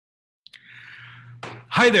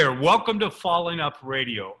Hi there. Welcome to Falling Up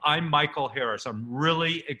Radio. I'm Michael Harris. I'm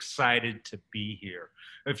really excited to be here.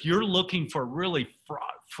 If you're looking for really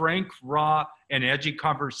frank, raw, and edgy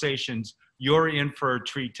conversations, you're in for a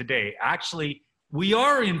treat today. Actually, we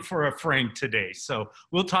are in for a frank today, so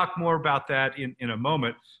we'll talk more about that in a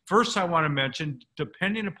moment. First, I want to mention,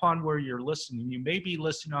 depending upon where you're listening, you may be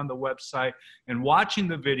listening on the website and watching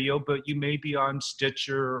the video, but you may be on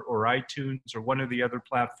Stitcher or iTunes or one of the other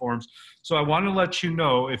platforms. So I want to let you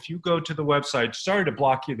know, if you go to the website, sorry to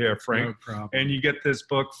block you there, Frank, no problem. And you get this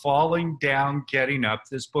book, Falling Down, Getting Up.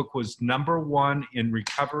 This book was #1 in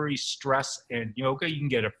recovery, stress, and yoga. You can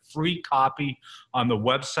get a free copy on the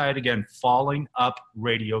website, again, fallingupradio.com.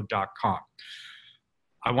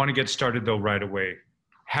 I want to get started, though, right away,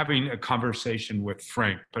 having a conversation with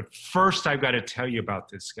Frank. But first, I've got to tell you about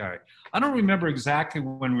this guy. I don't remember exactly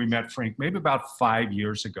when we met Frank, maybe about 5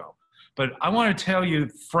 years ago. But I want to tell you,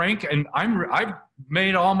 Frank, and I've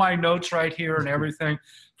made all my notes right here and everything.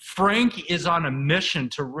 Frank is on a mission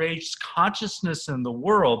to raise consciousness in the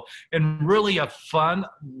world in really a fun,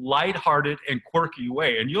 lighthearted, and quirky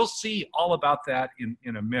way. And you'll see all about that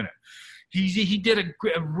in a minute. He did a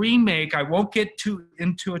remake. I won't get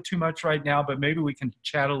into it too much right now, but maybe we can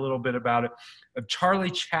chat a little bit about it, of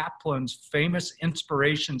Charlie Chaplin's famous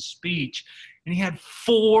inspiration speech. And he had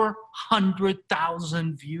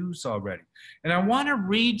 400,000 views already. And I want to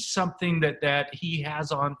read something that he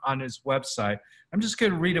has on his website. I'm just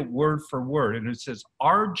going to read it word for word. And it says,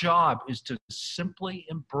 "Our job is to simply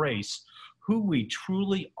embrace who we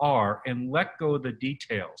truly are and let go of the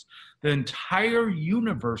details. The entire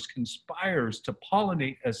universe conspires to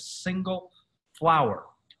pollinate a single flower.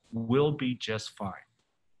 We'll be just fine."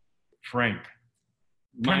 Frank,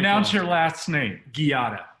 pronounce your last name.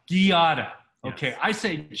 Giada. Giada. Yes. Okay, I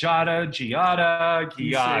say Giada, Giada.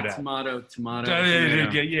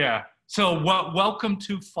 Tomato. Yeah. So welcome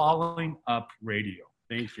to Falling Up Radio.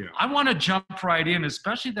 Thank you. I want to jump right in,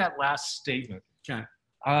 especially that last statement. Okay.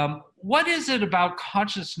 What is it about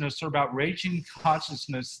consciousness or about raising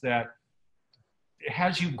consciousness that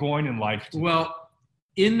has you going in life today? Well,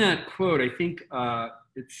 in that quote, I think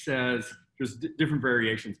it says, there's different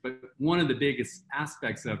variations, but one of the biggest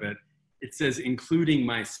aspects of it, it says, including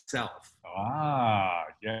myself. Ah,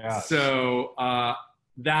 yeah. So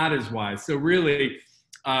that is why. So really,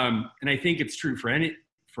 and I think it's true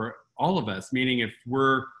for all of us, meaning if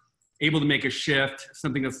we're able to make a shift,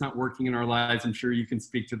 something that's not working in our lives, I'm sure you can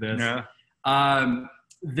speak to this, Yeah.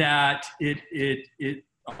 That it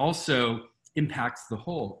also impacts the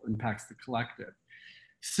whole, impacts the collective.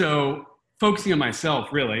 So focusing on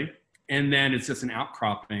myself, really, and then it's just an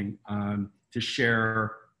outcropping to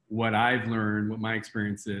share what I've learned, what my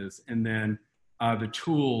experience is, and then the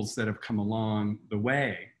tools that have come along the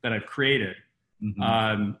way that I've created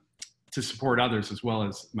to support others as well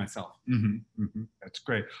as myself. That's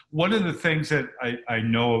great. One of the things that I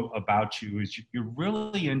know about you is you're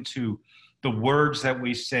really into the words that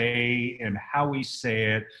we say and how we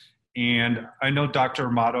say it. And I know Dr.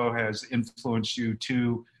 Amato has influenced you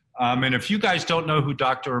too. And if you guys don't know who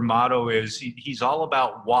Dr. Amato is, he's all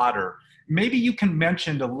about water. Maybe you can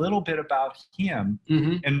mention a little bit about him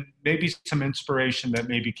and maybe some inspiration that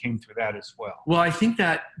maybe came through that as well. Well, I think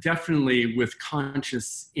that definitely with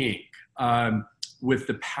Conscious Inc., with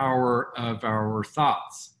the power of our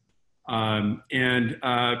thoughts. And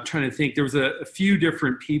trying to think, there was a few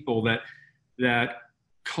different people that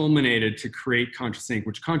culminated to create Conscious Inc.,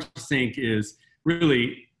 which Conscious Inc. is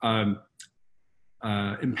really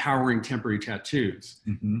empowering temporary tattoos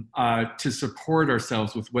to support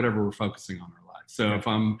ourselves with whatever we're focusing on in our lives. So if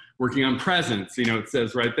I'm working on presence, it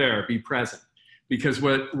says right there, be present. Because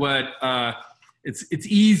it's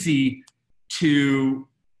easy to,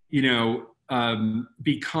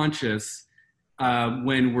 be conscious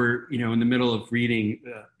when we're, in the middle of reading,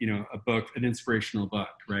 a book, an inspirational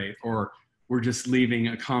book, right? Or we're just leaving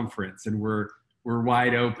a conference and we're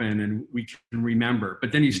wide open and we can remember.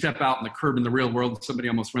 But then you step out on the curb in the real world and somebody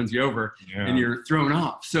almost runs you over and you're thrown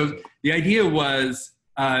off. So the idea was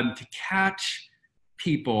to catch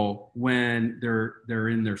people when they're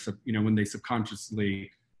in their, when they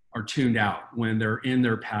subconsciously are tuned out, when they're in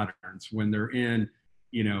their patterns, when they're in,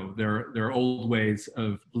 their old ways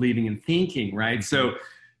of believing and thinking, right? So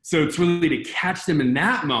it's really to catch them in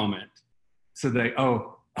that moment so they,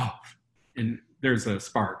 and there's a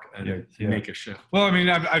spark to make a shift. Well, I mean,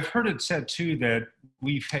 I've heard it said too that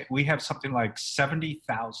we have something like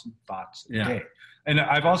 70,000 thoughts a day. And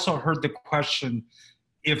I've also heard the question,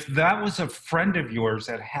 if that was a friend of yours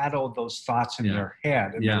that had all those thoughts in their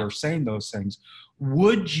head and they were saying those things,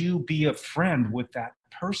 would you be a friend with that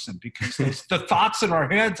person? Because the thoughts in our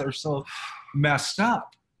heads are so messed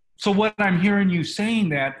up. So what I'm hearing you saying,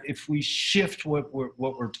 that if we shift what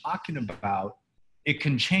we're talking about, it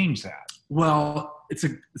can change that. Well, it's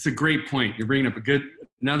a great point. You're bringing up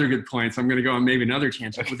another good point. So I'm going to go on maybe another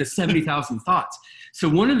tangent with the 70,000 thoughts. So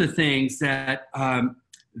one of the things that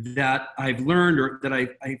that I've learned, or that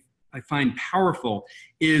I find powerful,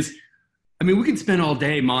 is, I mean, we can spend all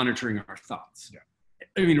day monitoring our thoughts. Yeah.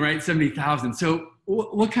 I mean, right? 70,000. So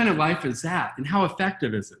what kind of life is that, and how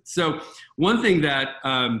effective is it? So one thing that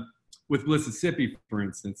with Blississippi, for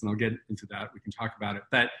instance, and I'll get into that, we can talk about it,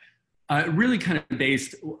 but really kind of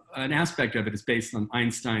an aspect of it is based on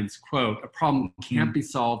Einstein's quote: "A problem can't be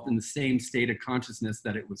solved in the same state of consciousness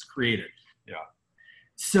that it was created." Yeah.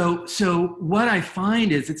 So what I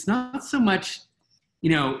find is, it's not so much,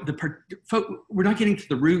 we're not getting to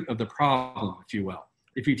the root of the problem, if you will.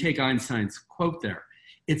 If you take Einstein's quote there,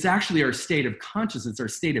 it's actually our state of consciousness, our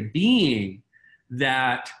state of being,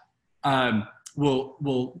 that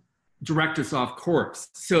will direct us off course.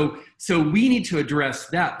 So we need to address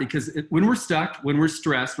that, because when we're stuck, when we're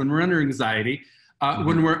stressed, when we're under anxiety,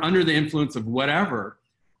 when we're under the influence of whatever,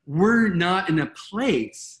 we're not in a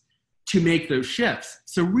place to make those shifts.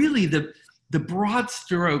 So really the broad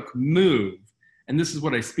stroke move, and this is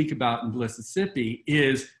what I speak about in Blississippi,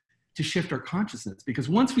 is to shift our consciousness. Because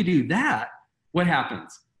once we do that, what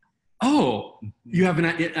happens? Oh, you have an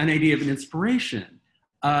idea of an inspiration.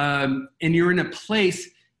 And you're in a place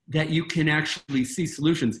that you can actually see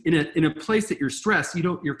solutions. In a place that you're stressed,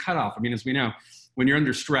 you're cut off. I mean, as we know, when you're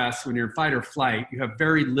under stress, when you're in fight or flight, you have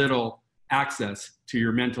very little access to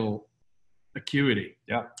your mental acuity.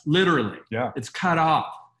 Yeah. Literally. Yeah. It's cut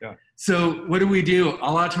off. Yeah. So what do?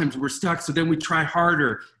 A lot of times we're stuck. So then we try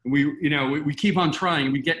harder, and we keep on trying,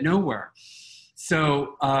 and we get nowhere.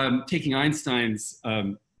 So taking Einstein's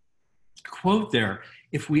quote there,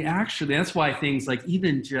 if we actually, that's why things like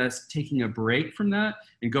even just taking a break from that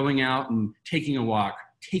and going out and taking a walk,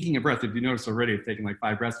 taking a breath, if you notice already, I've taken like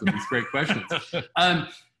 5 breaths with these great questions,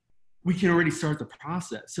 we can already start the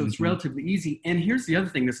process. So it's relatively easy. And here's the other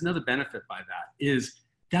thing, there's another benefit by that, is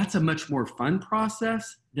that's a much more fun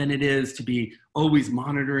process than it is to be always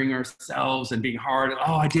monitoring ourselves and being hard.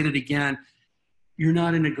 Oh, I did it again.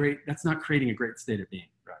 That's not creating a great state of being.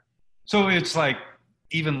 Right. So it's like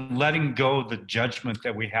even letting go of the judgment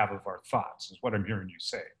that we have of our thoughts is what I'm hearing you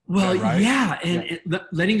say. Well, right? yeah. And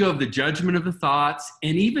letting go of the judgment of the thoughts,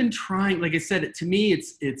 and even trying, like I said, to me,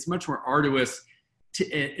 it's much more arduous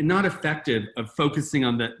and not effective of focusing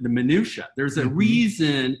on the minutia. There's a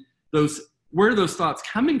reason where are those thoughts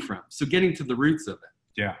coming from? So getting to the roots of it.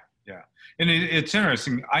 Yeah. Yeah. And it's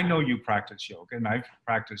interesting. I know you practice yoga, and I've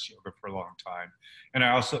practiced yoga for a long time, and I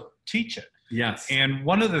also teach it. Yes. And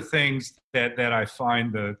one of the things that I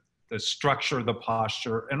find, the structure, the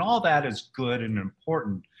posture, and all that is good and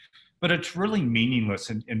important, but it's really meaningless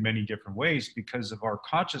in many different ways because of our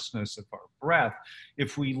consciousness of our breath.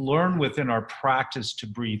 If we learn within our practice to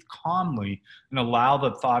breathe calmly and allow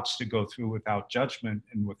the thoughts to go through without judgment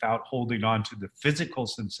and without holding on to the physical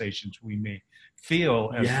sensations we may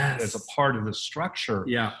feel as a part of the structure,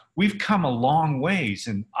 we've come a long ways.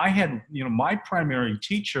 And I had, my primary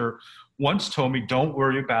teacher once told me, don't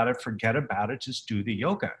worry about it, forget about it, just do the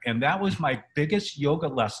yoga. And that was my biggest yoga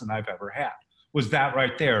lesson I've ever had, was that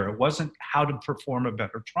right there. It wasn't how to perform a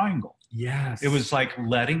better triangle. Yes. It was like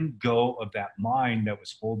letting go of that mind that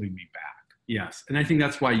was holding me back. Yes. And I think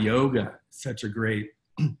that's why yoga is such a great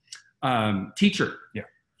teacher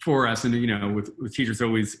for us. And, with teachers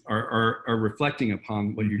always are reflecting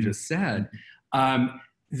upon what you just said. I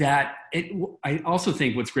also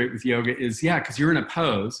think what's great with yoga is, because you're in a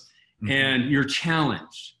pose and you're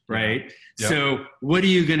challenged, right? Yeah. So what are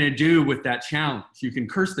you going to do with that challenge? You can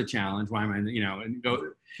curse the challenge. Why am I, and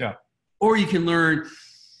go. Yeah. Or you can learn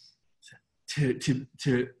to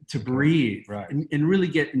breathe, right, and really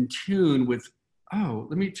get in tune with, oh,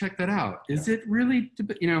 let me check that out. Is it really,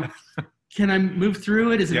 can I move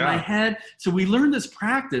through it? Is it in my head? So we learn this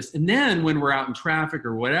practice. And then when we're out in traffic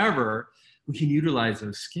or whatever, we can utilize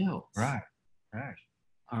those skills. Right.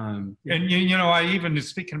 And, I even,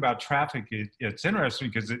 speaking about traffic, it's interesting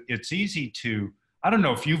because it's easy to, I don't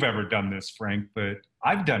know if you've ever done this, Frank, but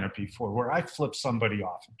I've done it before where I flipped somebody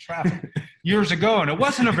off in traffic years ago, and it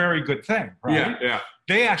wasn't a very good thing, right? Yeah.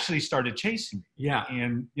 They actually started chasing me. Yeah.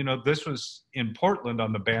 And, this was in Portland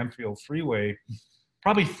on the Banfield Freeway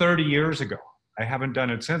probably 30 years ago. I haven't done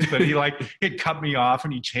it since, but he'd cut me off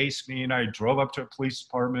and he chased me, and I drove up to a police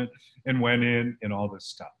department and went in and all this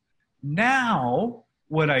stuff. Now,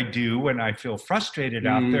 what I do when I feel frustrated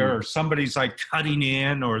out there, or somebody's like cutting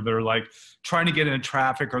in, or they're like trying to get in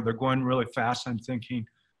traffic, or they're going really fast, I'm thinking,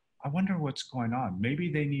 I wonder what's going on.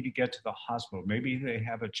 Maybe they need to get to the hospital. Maybe they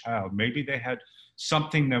have a child. Maybe they had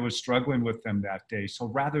something that was struggling with them that day. So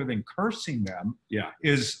rather than cursing them,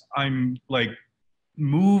 I'm like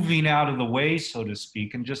moving out of the way, so to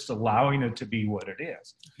speak, and just allowing it to be what it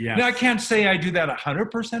is. Yeah. Now, I can't say I do that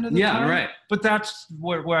 100% of the time. Right. But that's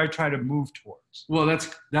where I try to move towards. Well,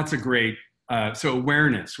 that's a great, so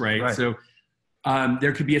awareness, right? So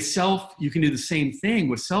there could be you can do the same thing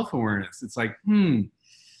with self-awareness. It's like, I'm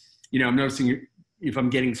noticing if I'm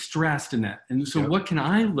getting stressed in that. And so what can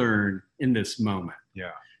I learn in this moment?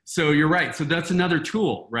 Yeah. So you're right. So that's another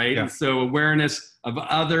tool, right? Yeah. And so awareness of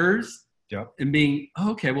others and being,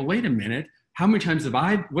 okay, well, wait a minute. How many times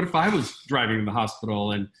what if I was driving to the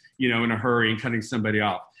hospital and, in a hurry and cutting somebody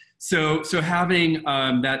off? So having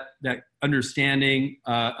that understanding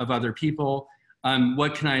of other people,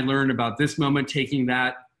 what can I learn about this moment? Taking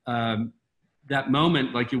that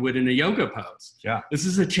moment like you would in a yoga pose. Yeah. This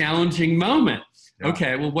is a challenging moment. Yeah.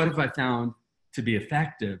 Okay, well, what have I found to be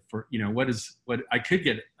effective for, what I could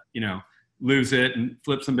get, lose it and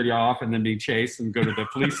flip somebody off and then be chased and go to the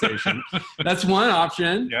police station. That's one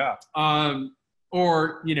option. Yeah.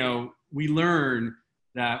 Or, we learn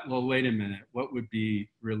that, well, wait a minute, what would be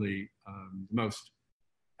really most,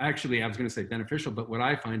 actually, I was going to say beneficial, but what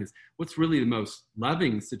I find is what's really the most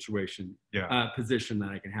loving situation, position that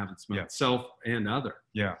I can have in self and other.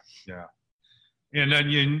 Yeah. Yeah. And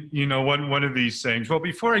then, one of these things, well,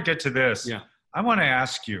 before I get to this, I want to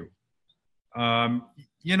ask you,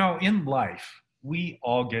 in life, we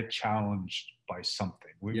all get challenged by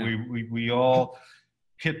something. We all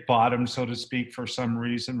hit bottom, so to speak, for some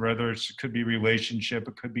reason, whether it could be relationship,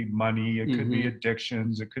 it could be money, it could be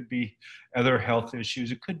addictions, it could be other health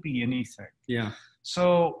issues, it could be anything. Yeah.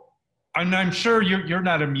 So, and I'm sure you're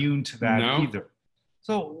not immune to that either.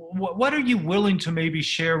 So what are you willing to maybe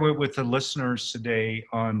share with the listeners today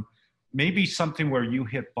on maybe something where you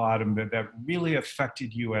hit bottom that really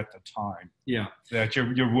affected you at the time? Yeah. That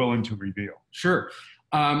you're willing to reveal? Sure.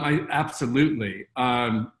 I absolutely.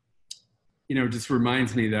 Just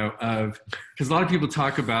reminds me though because a lot of people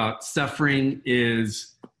talk about suffering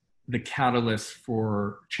is the catalyst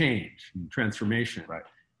for change, transformation. Right.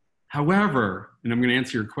 However, and I'm going to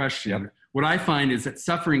answer your question, what I find is that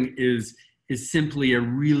suffering is simply a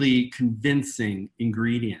really convincing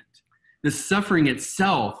ingredient. The suffering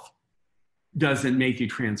itself doesn't make you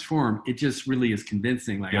transform. It just really is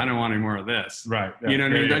convincing. Like, I don't want any more of this. Right. You know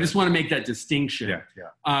what I mean? I just want to make that distinction.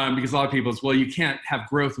 Yeah. Because a lot of people say, well, you can't have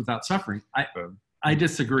growth without suffering. I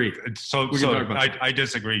disagree. So I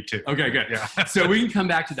disagree too. Okay, good. Yeah. So we can come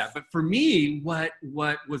back to that. But for me, what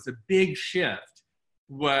was a big shift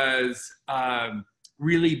was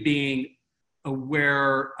really being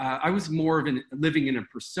aware. I was more of living in a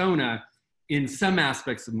persona in some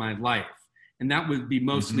aspects of my life. And that would be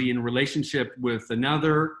mostly in relationship with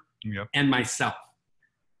another and myself.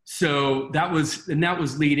 So that was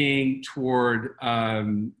leading toward,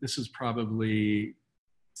 this was probably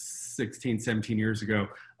 16, 17 years ago,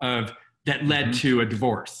 that led to a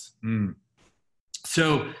divorce.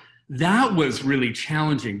 So that was really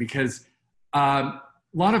challenging because a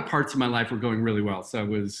lot of parts of my life were going really well. So I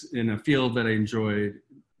was in a field that I enjoyed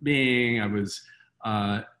being.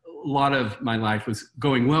 A lot of my life was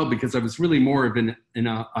going well because I was really more of an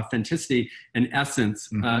authenticity and essence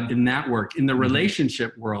in that work. In the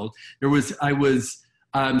relationship world, I was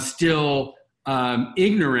still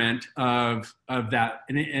ignorant of that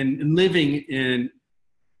and living in,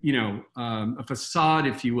 a facade,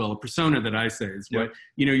 if you will, a persona that I say is what,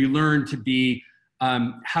 you learn to be,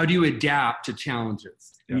 how do you adapt to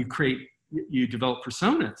challenges? And you develop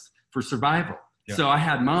personas for survival. So I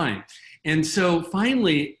had mine. And so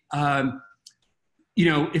finally,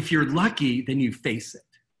 if you're lucky, then you face it.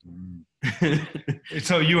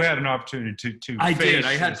 So you had an opportunity to I face did.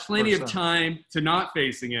 I had plenty of time to not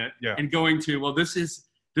facing it and going to, well, this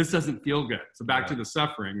doesn't feel good. So back to the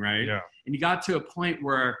suffering, right? Yeah. And you got to a point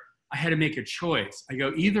where I had to make a choice. I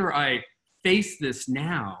go, either I face this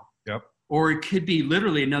now, or it could be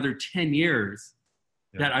literally another 10 years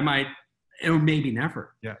that I might, or maybe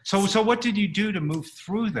never. Yeah. So what did you do to move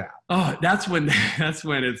through that? Oh, that's when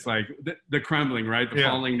it's like the crumbling, right? The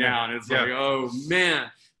falling down. It's like, oh man,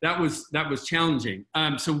 that was challenging.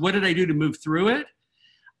 So what did I do to move through it?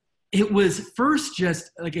 It was first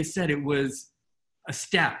just, like I said, it was a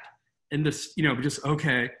step. And this, just,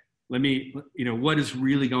 okay, let me, what is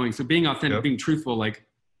really going? So being authentic, being truthful, like,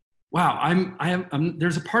 wow, I'm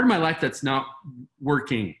there's a part of my life that's not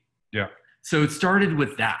working. Yeah. So it started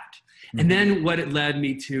with that. And then what it led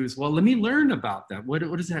me to is, well, let me learn about that. What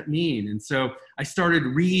does that mean? And so I started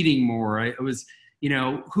reading more. I was,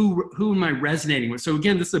 who am I resonating with? So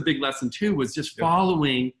again, this is a big lesson too, was just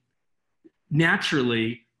following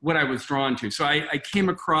naturally what I was drawn to. So I came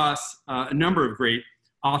across a number of great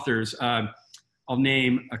authors. I'll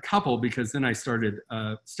name a couple because then I started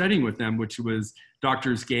studying with them, which was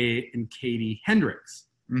Doctors Gay and Katie Hendricks.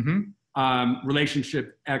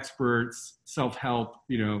 Relationship experts, self-help,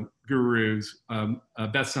 gurus,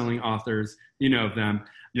 best-selling authors, of them.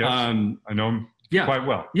 Yes, I know them quite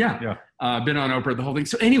well. Yeah. Been on Oprah, the whole thing.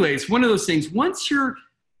 So anyways, one of those things, once you're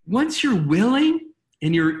willing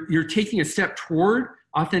and you're taking a step toward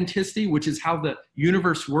authenticity, which is how the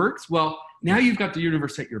universe works, well, now you've got the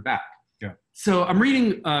universe at your back. Yeah. So I'm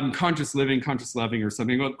reading Conscious Living, Conscious Loving or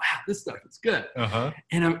something, going, wow, this stuff is good.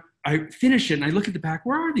 And I finish it and I look at the back,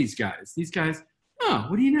 where are these guys? These guys,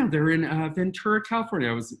 what do you know? They're in Ventura, California.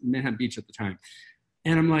 I was in Manhattan Beach at the time.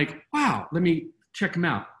 And I'm like, wow, let me check them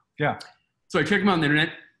out. Yeah. So I check them out on the internet.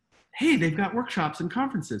 Hey, they've got workshops and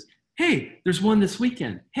conferences. Hey, there's one this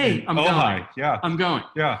weekend. Hey, I'm going. Yeah. I'm going.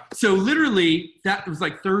 Yeah. So literally that was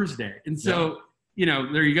like Thursday. And so,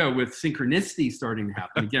 there you go with synchronicity starting to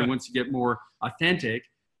happen. Again, once you get more authentic,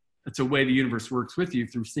 it's a way the universe works with you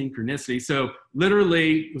through synchronicity. So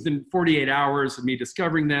literally within 48 hours of me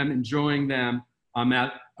discovering them, enjoying them, I'm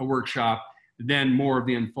at a workshop, then more of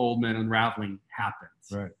the unfoldment, unraveling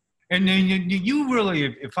happens. Right. And then you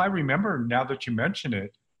really, if I remember now that you mention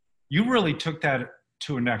it, you really took that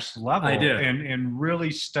to a next level. I did. And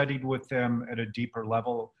really studied with them at a deeper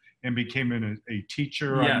level and became a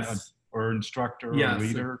teacher or instructor or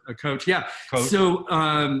leader. A coach. Yeah. Coach.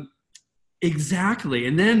 So exactly.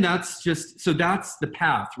 And then that's the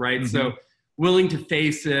path, right? So willing to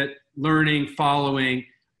face it, learning, following,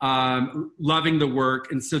 loving the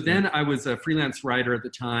work. And so then I was a freelance writer at the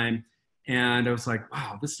time. And I was like,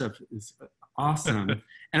 wow, this stuff is awesome.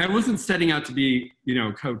 And I wasn't setting out to be,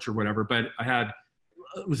 a coach or whatever, but I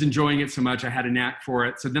was enjoying it so much. I had a knack for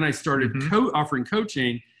it. So then I started offering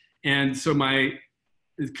coaching. And so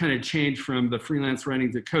it kind of changed from the freelance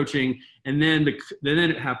writing to coaching. And then then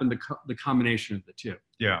it happened, the combination of the two.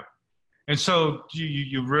 Yeah. And so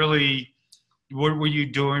you really, what were you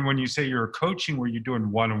doing when you say you're coaching? Were you doing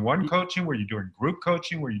one-on-one coaching? Were you doing group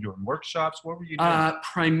coaching? Were you doing workshops? What were you doing?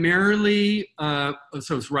 Primarily, so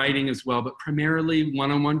it's writing as well, but primarily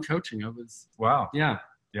one-on-one coaching. Wow. Yeah.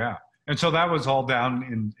 Yeah. And so that was all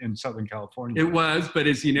down in Southern California. It was, but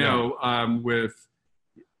as you know, with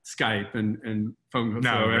Skype and phone calls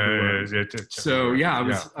everywhere.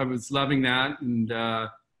 I was loving that. And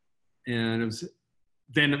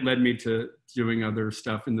then it led me to doing other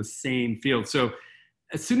stuff in the same field. So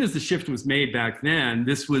as soon as the shift was made back then,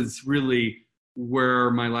 this was really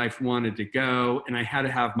where my life wanted to go. And I had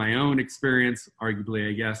to have my own experience, arguably,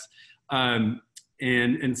 I guess.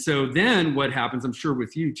 And so then what happens, I'm sure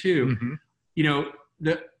with you too,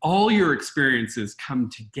 all your experiences come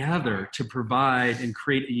together to provide and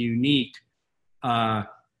create a unique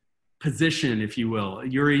position, if you will.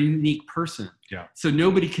 You're a unique person. Yeah. So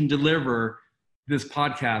nobody can deliver this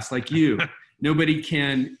podcast like you. Nobody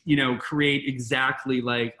can, create exactly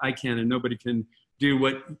like I can, and nobody can do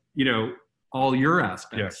what, all your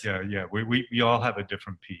aspects. Yeah. We all have a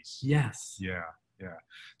different piece. Yes. Yeah.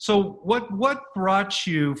 So what brought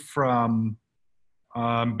you from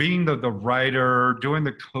being the writer, doing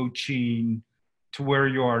the coaching, to where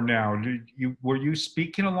you are now? Were you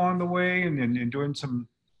speaking along the way and doing some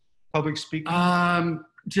public speaking?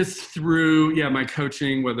 Just through my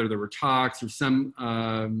coaching, whether there were talks or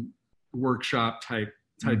some workshop type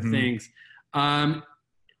things.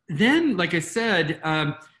 Then, like I said,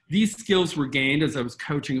 these skills were gained as I was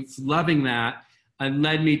coaching. I was loving that, and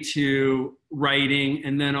led me to writing,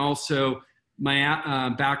 and then also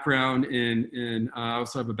my background in I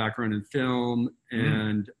also have a background in film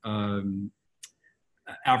and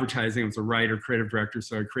advertising. I was a writer, creative director,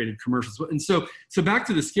 so I created commercials. And so back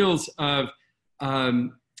to the skills of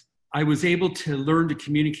I was able to learn to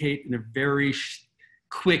communicate in a very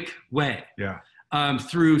quick way. Yeah.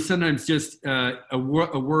 Through sometimes just a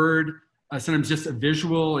word, sometimes just a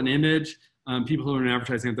visual, an image. People who are in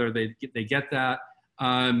advertising out there, they get that.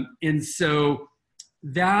 And so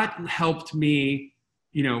that helped me,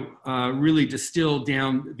 really distill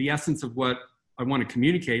down the essence of what I want to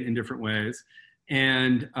communicate in different ways.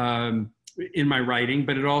 And in my writing,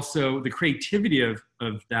 but it also, the creativity of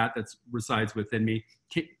that resides within me,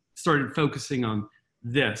 started focusing on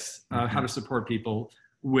this, how to support people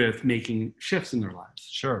with making shifts in their lives.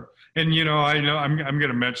 Sure. And, I know I'm going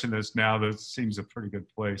to mention this now. That seems a pretty good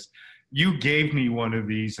place. You gave me one of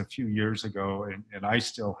these a few years ago, and I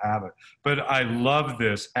still have it. But I love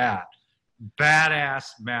this hat, Badass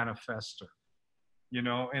Manifester,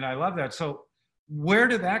 and I love that. So where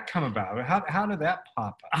did that come about? How did that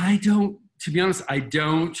pop up? To be honest, I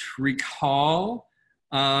don't recall,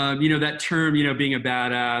 that term, being a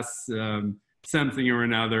badass, something or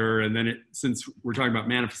another. And then since we're talking about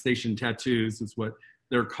manifestation tattoos is what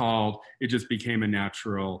they're called, it just became a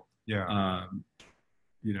natural,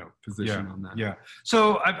 position on that. Yeah.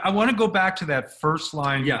 So I want to go back to that first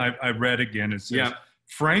line I read again. It says,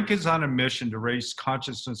 Frank is on a mission to raise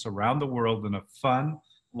consciousness around the world in a fun,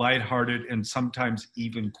 lighthearted, and sometimes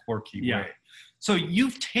even quirky way. So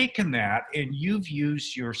you've taken that and you've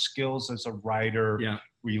used your skills as a writer,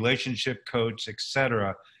 relationship coach,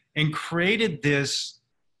 etc., and created this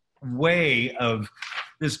way of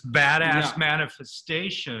this badass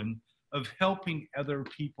manifestation of helping other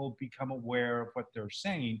people become aware of what they're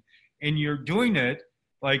saying. And you're doing it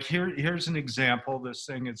like here's an example. This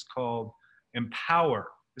thing is called Empower.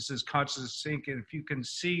 This is conscious sync. And if you can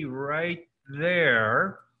see right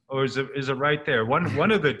there, or is it right there?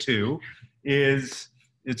 One of the two is,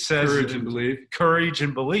 it says courage and belief. Courage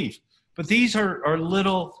and belief. But these are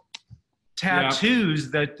little tattoos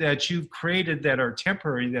that you've created that are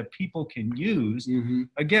temporary that people can use.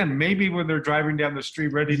 Again, maybe when they're driving down the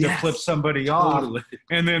street ready to flip somebody off,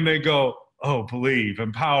 and then they go, oh, believe,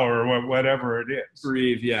 empower, or whatever it is.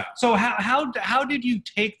 Breathe, So how did you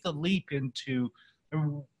take the leap into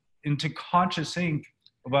Conscious Inc.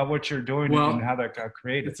 about what you're doing and how that got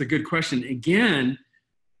created? It's a good question. Again,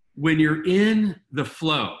 when you're in the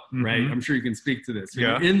flow, right? I'm sure you can speak to this.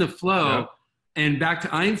 You're in the flow. And back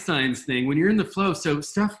to Einstein's thing, when you're in the flow, so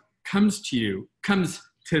stuff comes to you,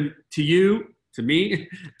 to you, to me,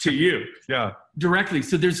 to you. Directly.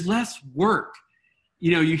 So there's less work.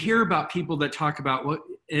 You hear about people that talk about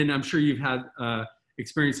and I'm sure you've had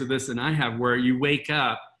experience of this, and I have, where you wake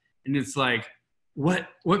up and it's like,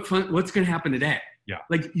 what's going to happen today?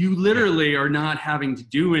 Like you literally are not having to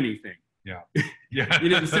do anything.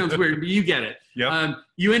 It sounds weird, but you get it.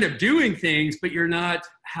 You end up doing things, but you're not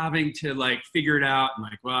having to like figure it out and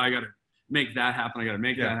like, well, I got to make that happen. I got to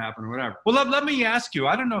make that happen or whatever. Well, let me ask you,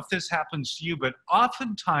 I don't know if this happens to you, but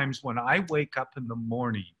oftentimes when I wake up in the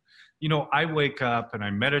morning, I wake up and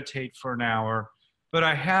I meditate for an hour, but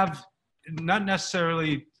I have not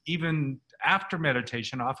necessarily even after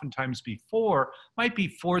meditation, oftentimes before, might be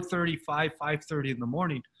 4:30, 5:30 in the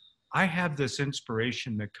morning. I have this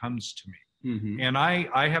inspiration that comes to me. And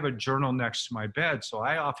I have a journal next to my bed, so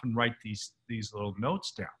I often write these little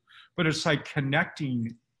notes down. But it's like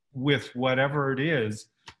connecting with whatever it is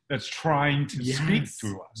that's trying to speak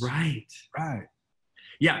through us. Right.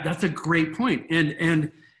 Yeah, that's a great point.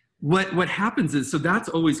 And what happens is, so that's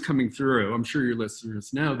always coming through. I'm sure your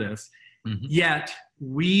listeners know this. Yet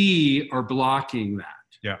we are blocking that.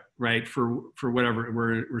 Right. For whatever,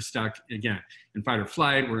 we're stuck again in fight or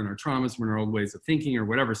flight. We're in our traumas. We're in our old ways of thinking or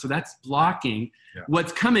whatever. So that's blocking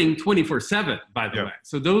what's coming 24/7, by the way.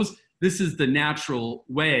 So this is the natural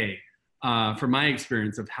way, from my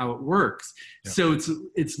experience, of how it works. So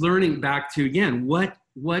it's learning back to, again,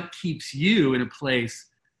 what keeps you in a place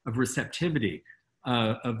of receptivity,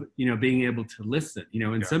 of being able to listen,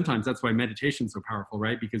 and sometimes that's why meditation is so powerful,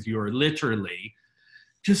 right? Because you are literally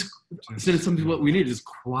just something what we need is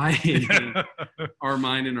quieting our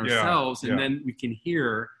mind and ourselves, and then we can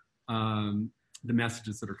hear the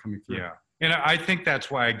messages that are coming through. And I think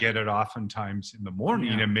that's why I get it oftentimes in the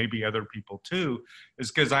morning, and maybe other people too,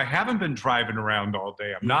 is because I haven't been driving around all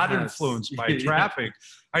day. I'm not influenced by traffic.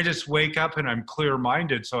 I just wake up and I'm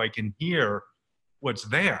clear-minded so I can hear what's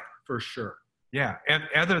there. For sure. And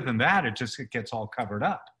other than that, it gets all covered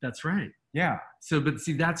up. That's right. So, but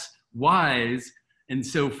see, that's wise. And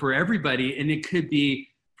so for everybody, and it could be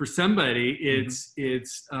for somebody, it's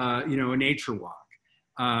a nature walk,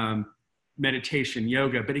 meditation,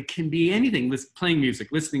 yoga, but it can be anything, playing music,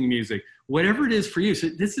 listening to music, whatever it is for you. So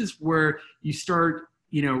this is where you start,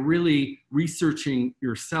 really researching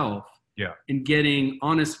yourself and getting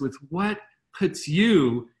honest with what puts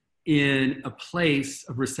you in a place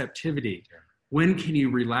of receptivity. When can you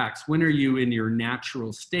relax? When are you in your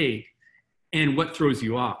natural state? And what throws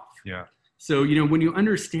you off? So, when you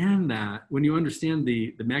understand that, when you understand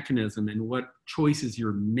the mechanism and what choices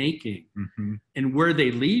you're making and where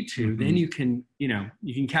they lead to, then you can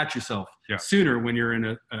catch yourself sooner when you're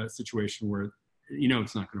in a situation where,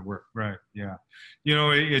 it's not going to work. Right. Yeah.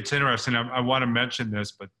 It's interesting. I want to mention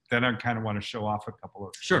this, but then I kind of want to show off a couple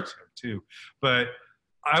of things here too. But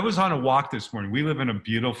I was on a walk this morning. We live in a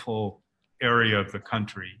beautiful area of the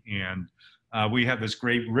country, and we have this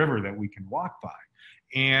great river that we can walk by.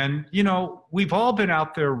 And, you know, we've all been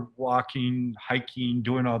out there walking, hiking,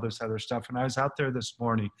 doing all this other stuff. And I was out there this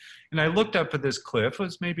morning and I looked up at this cliff. It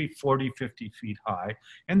was maybe 40, 50 feet high.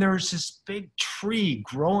 And there was this big tree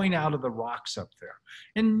growing out of the rocks up there.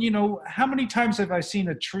 And, you know, how many times have I seen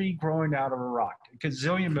a tree growing out of a rock? A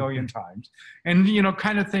gazillion million times. And, you know,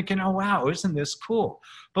 kind of thinking, oh, wow, isn't this cool?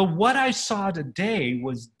 But what I saw today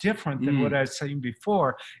was different than what I'd seen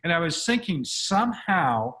before. And I was thinking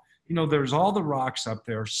somehow, you know, there's all the rocks up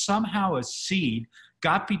there. Somehow a seed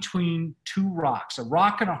got between two rocks, a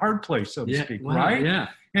rock and a hard place, so to speak, wow, right? Yeah.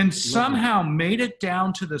 And somehow made it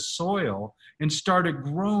down to the soil and started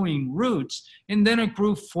growing roots. And then it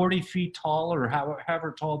grew 40 feet tall, or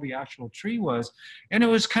however tall the actual tree was. And it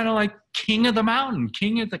was kind of like king of the mountain,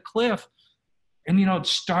 king of the cliff. And, you know, it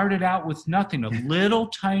started out with nothing, a little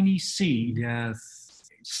tiny seed. Yes.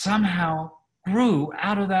 Somehow grew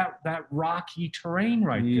out of that rocky terrain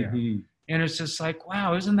right there. And it's just like,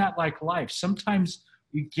 wow, isn't that like life? Sometimes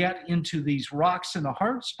we get into these rocks in a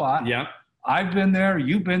hard spot. Yeah. I've been there,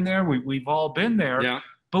 you've been there, we've all been there. Yeah.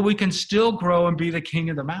 But we can still grow and be the king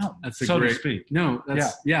of the mountain, so to speak. No,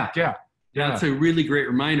 that's that's a really great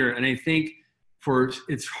reminder. And I think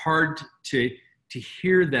it's hard to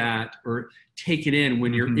hear that or take it in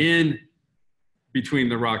when you're in between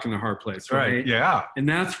the rock and the hard place, right? Yeah. And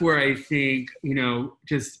that's where I think, you know,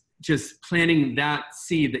 just planting that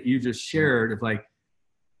seed that you just shared of like,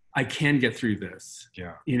 I can get through this.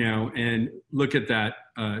 Yeah. You know, and look at that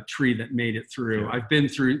tree that made it through. I've been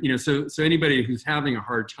through, you know, so anybody who's having a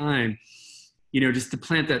hard time, you know, just to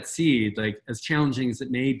plant that seed, like as challenging as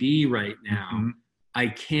it may be right now, I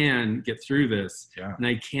can get through this, and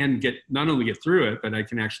I can not only get through it, but I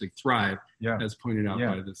can actually thrive, as pointed out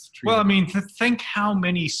by this tree. Well, I mean, think how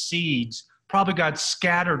many seeds probably got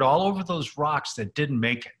scattered all over those rocks that didn't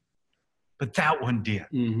make it, but that one did.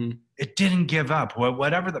 It didn't give up.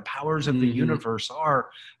 Whatever the powers of the universe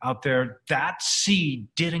are out there, that seed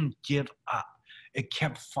didn't give up. It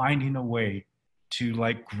kept finding a way to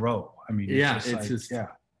like grow. I mean, it's just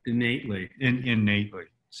innately. Innately.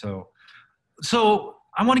 So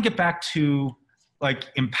I want to get back to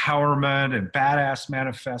like empowerment and badass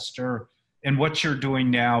manifester and what you're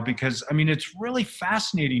doing now, because I mean, it's really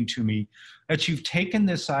fascinating to me that you've taken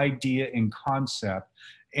this idea and concept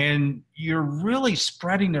and you're really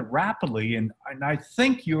spreading it rapidly. And I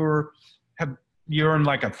think you're in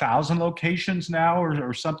like 1,000 locations now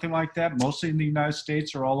or something like that, mostly in the United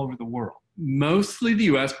States or all over the world. Mostly the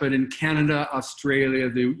US, but in Canada,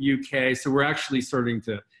 Australia, the UK. So we're actually starting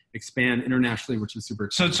to expand internationally, which is super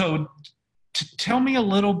exciting. So tell me a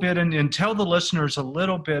little bit and tell the listeners a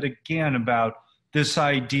little bit again about this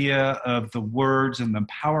idea of the words and the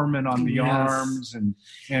empowerment on the arms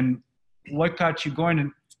and what got you going,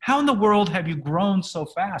 and how in the world have you grown so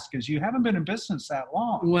fast? Because you haven't been in business that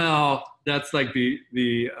long. Well, that's like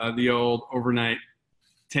the old overnight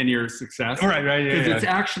 10-year success. Right. Because it's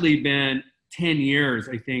actually been 10 years,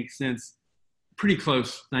 I think, since pretty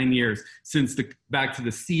close 9 years since back to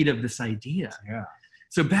the seed of this idea. Yeah.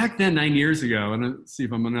 So back then, 9 years ago, and let's see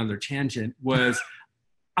if I'm on another tangent, was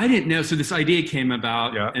I didn't know. So this idea came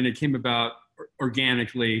about, and it came about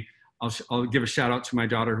organically. I'll give a shout out to my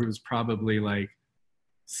daughter, who was probably like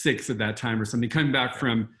 6 at that time or something, coming back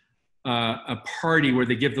from a party where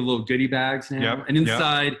they give the little goodie bags now, and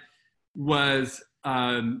inside was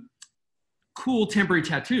cool temporary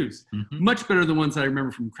tattoos, much better than the ones that I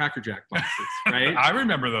remember from Cracker Jack boxes, right? I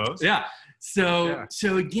remember those. Yeah. So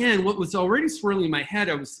again, what was already swirling in my head,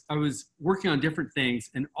 I was working on different things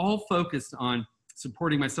and all focused on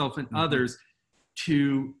supporting myself and others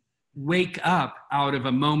to wake up out of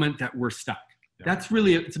a moment that we're stuck. That's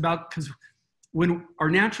really, it's about, because when our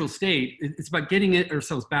natural state, it's about getting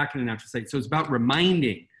ourselves back in a natural state. So it's about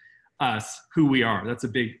reminding us who we are. That's a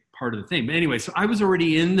big part of the thing. But anyway, so I was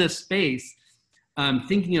already in this space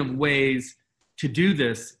thinking of ways to do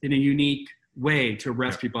this in a unique way to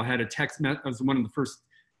arrest people. I had I was one of the first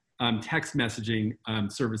text messaging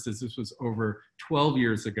services. This was over 12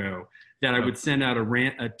 years ago, that I would send out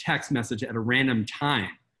a text message at a random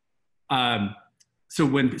time. So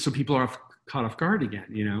people are caught off guard again,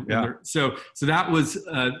 you know? Yeah. So that was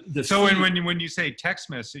So when you say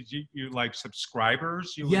text message, you like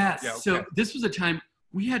subscribers? Yes. Okay. So this was a time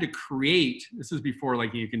we had to create, this is before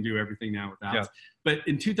like you can do everything now with apps, but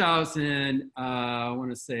in 2000, I want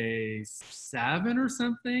to say 7 or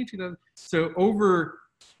something, 2000. So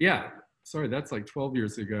that's like 12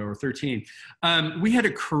 years ago or 13. We had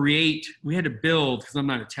to build, because I'm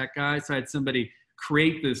not a tech guy, so I had somebody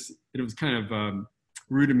create this. It was kind of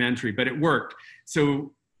rudimentary, but it worked.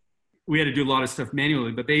 So we had to do a lot of stuff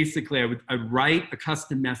manually, but basically I'd write a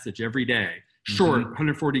custom message every day short,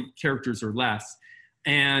 140 characters or less,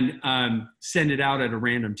 and send it out at a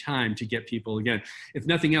random time to get people, again, if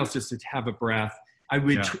nothing else, just to have a breath. I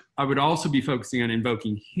would also be focusing on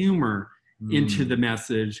invoking humor into the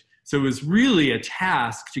message. So it was really a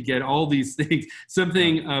task to get all these things,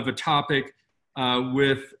 something of a topic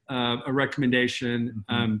with a recommendation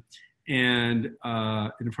and in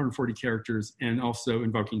 140 characters, and also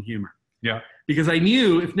invoking humor. Yeah. Because I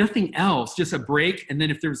knew, if nothing else, just a break, and then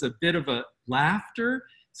if there was a bit of a laughter,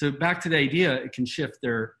 so back to the idea, it can shift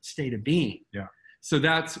their state of being. Yeah. So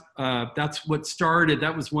that's what started.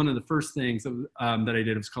 That was one of the first things that I did.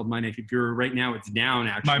 It was called My Naked Guru. Right now it's down,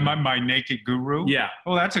 actually. My Naked Guru? Yeah.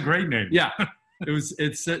 Oh, that's a great name. Yeah.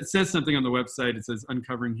 It says something on the website. It says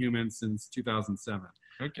Uncovering Humans since 2007.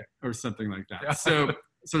 Okay. Or something like that. Yeah. So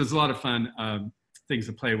there's a lot of fun things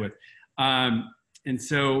to play with. And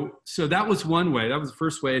so that was one way. That was the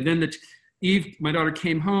first way. And then Eve, my daughter,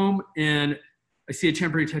 came home, and I see a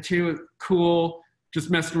temporary tattoo. Cool. Just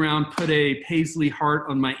messing around, put a paisley heart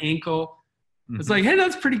on my ankle. It's like, hey,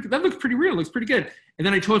 that looks pretty real. Looks pretty good. And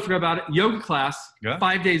then I totally forgot about it. Yoga class,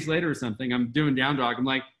 5 days later or something, I'm doing down dog. I'm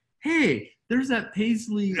like, hey, there's that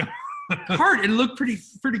paisley heart. It looked pretty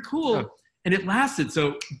cool. Yeah. And it lasted.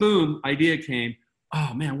 So boom, idea came.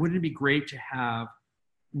 Oh man, wouldn't it be great to have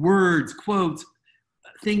words, quotes,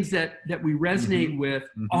 things that we resonate with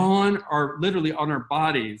literally on our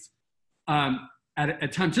bodies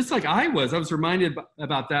at times, just like I was reminded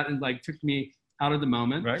about that, and like took me out of the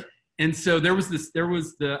moment. Right. And so there was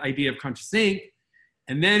the idea of Conscious Ink.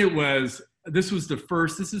 And then this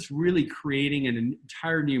is really creating an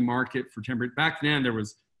entire new market for temporary. Back then there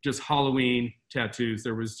was just Halloween tattoos.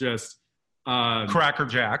 There was just Cracker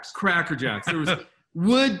Jacks. There was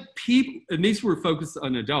would people, and these were focused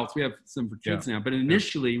on adults. We have some for kids now, but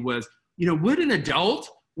initially was, would an adult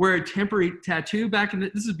wear a temporary tattoo back in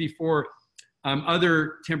this is before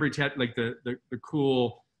other temporary tattoo, like the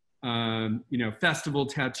cool, festival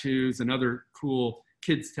tattoos and other cool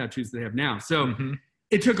kids tattoos they have now. So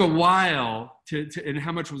it took a while to, and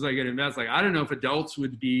how much was I going to invest? Like, I don't know if adults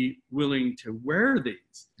would be willing to wear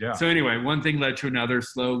these. Yeah. So anyway, one thing led to another,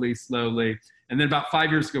 slowly. And then about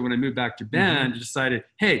 5 years ago, when I moved back to Bend, I decided,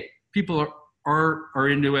 hey, people are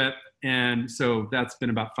into it. And so that's been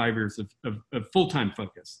about 5 years of full-time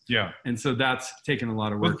focus. Yeah. And so that's taken a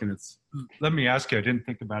lot of work. And it's. Let me ask you, I didn't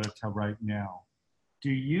think about it till right now. Do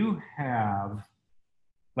you have,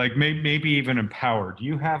 like maybe even Empower, do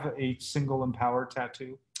you have a single Empower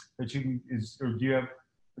tattoo that you can, or do you have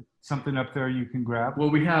something up there you can grab?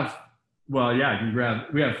 Well, you can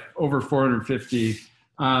grab, we have over 450.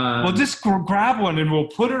 Well, just grab one and we'll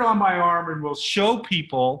put it on my arm and we'll show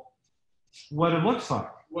people what it looks like.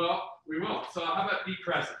 Well, we will. So how about be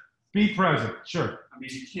present? Be present, sure. I mean,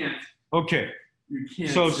 you can't. Okay. You can't.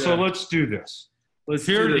 So let's do this.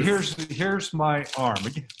 Here's my arm.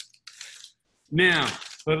 Now,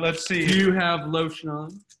 but let's see. Do you have lotion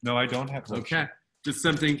on? No, I don't have lotion. Okay. Just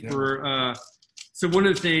something for, so one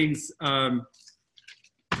of the things,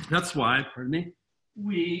 that's why, pardon me,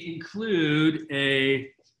 we include a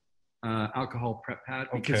alcohol prep pad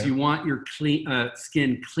because you want your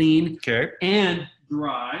skin clean and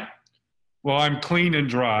dry. Well, I'm clean and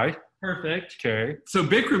dry. Perfect. Okay. So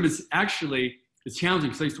Bikram is actually, it's challenging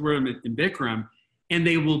because I used to wear them in Bikram, and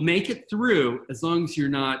they will make it through as long as you're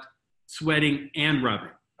not sweating and rubbing.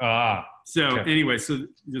 So anyway, so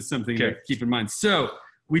just something to keep in mind. So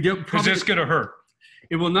we don't. Is this going to hurt?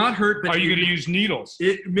 It will not hurt. But are you going to use needles?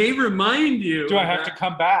 It may remind you. Do I have to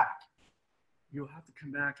come back? You'll have to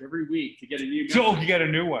come back every week to get a new. So you get a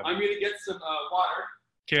new one. I'm going to get some water.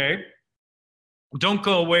 Okay. Don't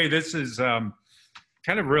go away. This is kind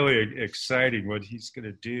of really exciting what he's going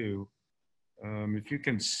to do. If you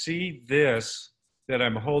can see this that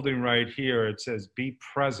I'm holding right here, it says be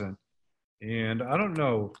present. And I don't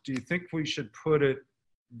know, do you think we should put it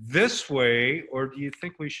this way or do you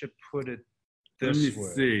think we should put it this way? Let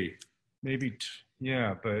me see. Maybe,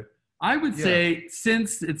 but. I would say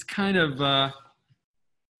since it's kind of,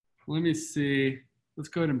 let me see. Let's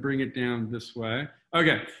go ahead and bring it down this way.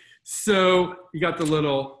 Okay. So you got the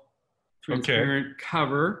little transparent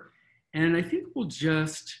cover, and I think we'll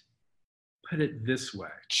just put it this way.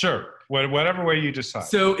 Sure, whatever way you decide.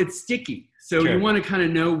 So it's sticky. So you want to kind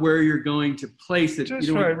of know where you're going to place it. Just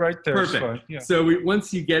right there. Perfect. Yeah. So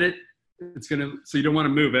once you get it, so you don't want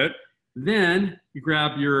to move it. Then you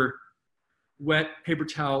grab your wet paper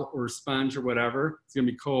towel or sponge or whatever. It's going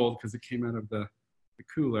to be cold because it came out of the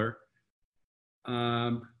cooler.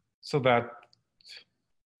 So that.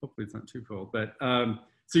 Hopefully it's not too cold, but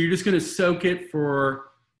so you're just going to soak it for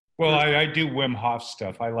Well, I do Wim Hof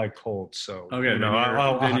stuff. I like cold, so Okay, you know,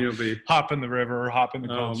 I'll you'll be. hop in the river, hop in the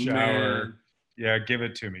cold shower. Man. Yeah, give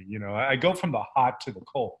it to me. You know, I go from the hot to the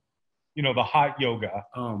cold. You know, the hot yoga.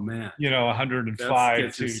 Oh man. You know, 105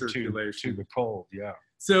 Gets your circulation. to the cold. Yeah.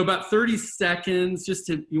 So about 30 seconds,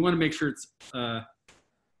 you want to make sure it's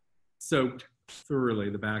soaked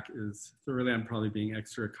thoroughly. The back is thoroughly. I'm probably being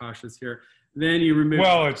extra cautious here. Then you remove.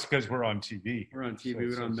 Well, it's because we're on TV. We're on TV.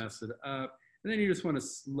 We don't mess it up. And then you just want to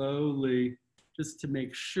slowly, just to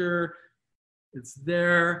make sure it's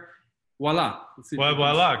there. Voila. Well,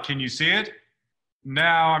 voila. Can you see it?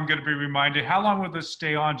 Now I'm going to be reminded. How long will this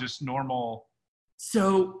stay on? Just normal?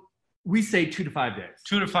 So we say 2 to 5 days.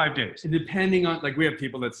 2 to 5 days. And depending on, like we have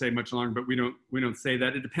people that say much longer, but we don't say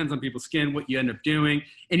that. It depends on people's skin, what you end up doing.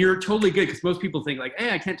 And you're totally good because most people think like,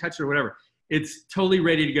 hey, I can't touch it or whatever. It's totally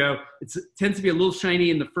ready to go. It tends to be a little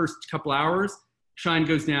shiny in the first couple hours. Shine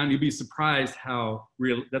goes down. You'll be surprised how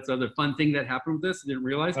real. That's the other fun thing that happened with this. I didn't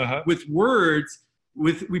realize. With words,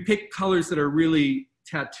 we pick colors that are really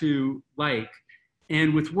tattoo-like.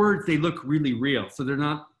 And with words, they look really real. So they're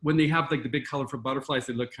not, when they have like the big colorful butterflies,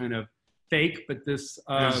 they look kind of fake, but this.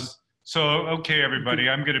 So, okay, everybody,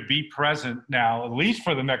 I'm going to be present now, at least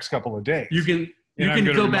for the next couple of days. You can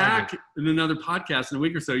go back in another podcast in a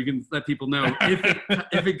week or so. You can let people know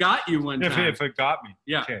if it got you one time. If it got me.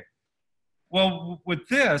 Yeah. Okay. Well, with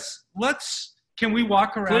this, can we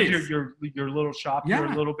walk around your little shop here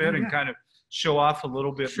a little bit and kind of show off a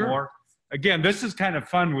little bit more? Again, this is kind of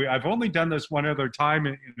fun. I've only done this one other time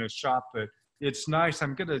in a shop, but it's nice.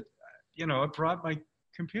 I'm going to, I brought my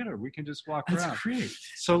computer. We can just walk around. That's great.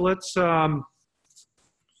 So let's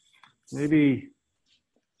maybe,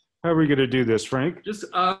 how are we going to do this, Frank? Just,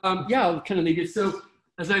 I'll kind of leave it. So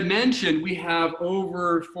as I mentioned, we have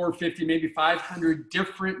over 450, maybe 500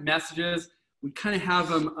 different messages. We kind of have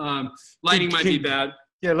them, lighting might be bad.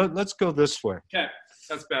 Yeah, let's go this way. Okay,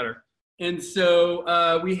 that's better. And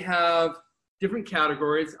so we have different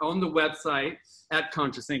categories on the website at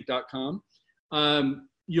consciousinc.com.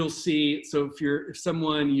 You'll see, so if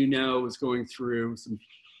someone is going through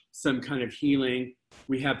some kind of healing,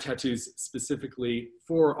 we have tattoos specifically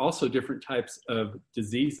for also different types of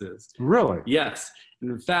diseases. Really? Yes.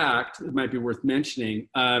 And in fact, it might be worth mentioning.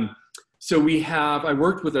 So I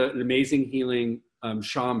worked with an amazing healing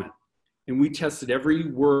shaman, and we tested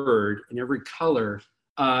every word and every color.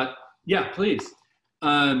 Yeah, please.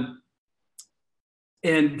 And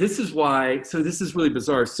this is why, so this is really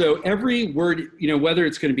bizarre. So every word, whether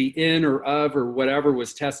it's going to be in or of or whatever,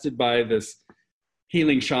 was tested by this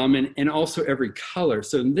healing shaman, and also every color.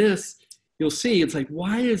 So in this, you'll see, it's like,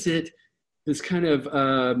 why is it this kind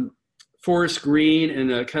of forest green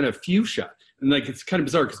and a kind of fuchsia? And like, it's kind of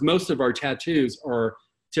bizarre because most of our tattoos are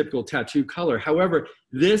typical tattoo color. However,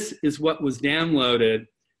 this is what was downloaded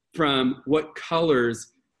from what colors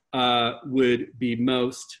would be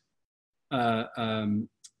most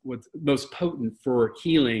potent for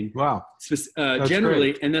healing. Wow.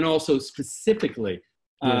 Generally, great. And then also specifically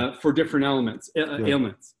for different ailments.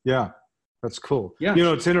 Yeah, that's cool. Yeah.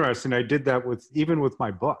 It's interesting. I did that even with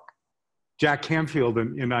my book. Jack Canfield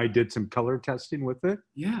and I did some color testing with it.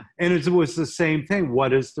 Yeah. And it was the same thing.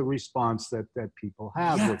 What is the response that people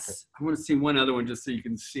have with it? I want to see one other one just so you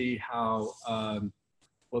can see how,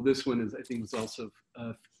 this one is, I think, was also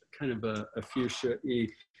kind of a fuchsia-y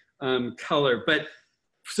color. But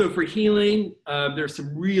so for healing, there's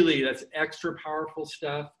some that's extra powerful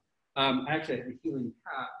stuff. Actually, I have a healing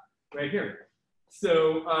hat right here.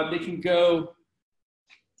 So they can go,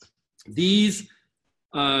 these,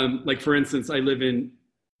 like for instance, I live in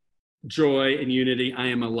joy and unity. I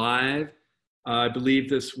am alive. I believe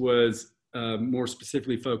this was more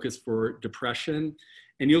specifically focused for depression.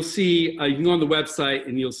 And you'll see, you can go on the website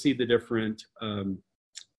and you'll see the different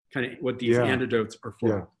kind of what these antidotes are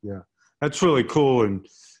for. Yeah. That's really cool. And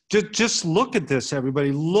just look at this,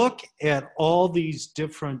 everybody. Look at all these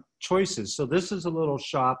different choices. So this is a little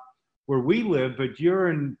shop where we live, but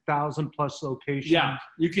you're in 1,000+ locations. Yeah,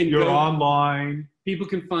 you're online. People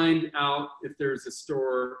can find out if there's a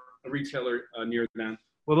store, a retailer near them.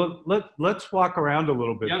 Well, let's walk around a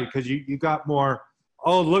little bit because you got more.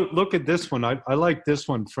 Oh, look at this one. I like this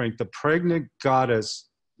one, Frank. The Pregnant Goddess.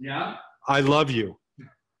 Yeah. I love you.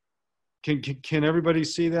 Can everybody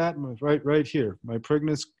see that? Right here. My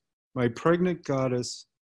pregnant goddess.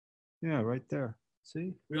 Yeah, right there.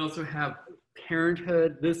 See? We also have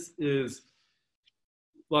parenthood. This is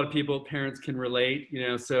a lot of parents can relate,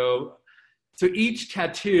 so each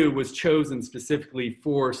tattoo was chosen specifically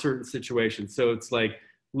for certain situations. So it's like,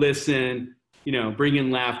 listen, bring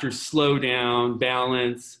in laughter, slow down,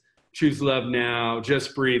 balance, choose love now,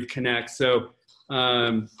 just breathe, connect. So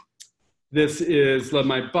This is Love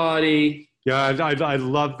My Body. Yeah, I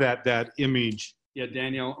love that image. Yeah,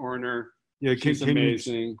 Danielle Orner. Yeah, She's can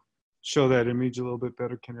amazing. you show that image a little bit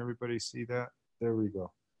better? Can everybody see that? There we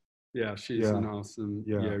go. Yeah, she's an awesome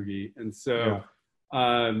yogi. And so,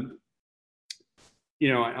 you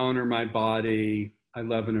know, I honor my body. I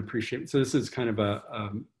love and appreciate. So this is kind of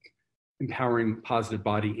a empowering, positive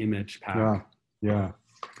body image pack. Yeah.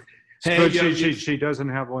 Hey, so she doesn't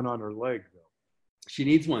have one on her leg though. She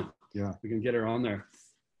needs one. Yeah. We can get her on there.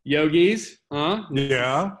 Yogis, huh?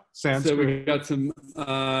 Yeah. Sanskrit. So we got some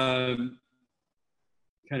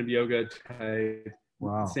kind of yoga type,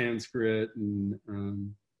 Sanskrit and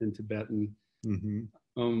Tibetan,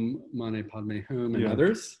 Om Mani Padme Hum and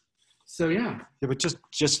others. So yeah, but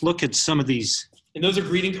just look at some of these. And those are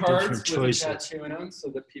greeting cards with a tattoo in them, so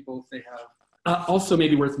that people, if they have. Also,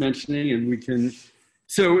 maybe worth mentioning, and we can.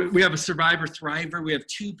 So we have a Survivor Thriver. We have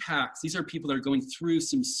 2 packs. These are people that are going through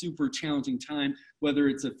some super challenging time, whether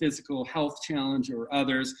it's a physical health challenge or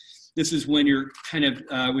others. This is when you're kind of,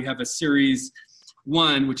 we have a series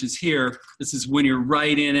 1, which is here. This is when you're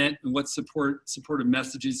right in it and what supportive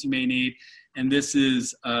messages you may need. And this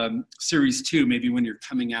is series 2, maybe when you're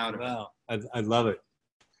coming out of it. Wow, I love it.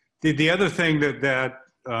 The other thing that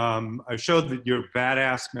I showed that your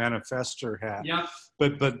badass manifester hat. Yeah.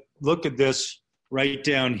 But look at this. Right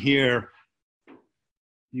down here,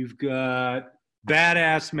 you've got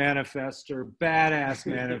badass manifester.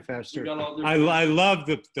 I love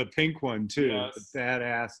the pink one too. Yes. The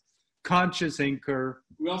badass conscious inker.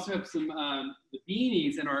 We also have some the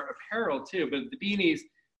beanies in our apparel too. But the beanies,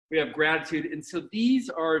 we have gratitude, and so these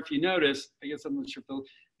are, if you notice, I guess I'm not sure, Phil,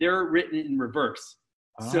 they're written in reverse.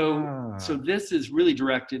 So this is really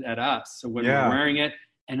directed at us. So when we're wearing it,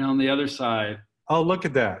 and on the other side. Oh, look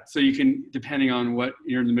at that. So you can, depending on what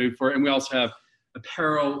you're in the mood for. And we also have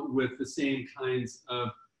apparel with the same kinds of,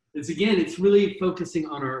 it's really focusing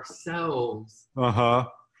on ourselves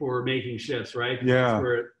for making shifts, right? Yeah.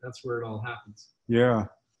 That's where it all happens. Yeah.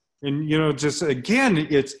 And, you know, just again,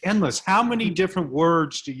 it's endless. How many different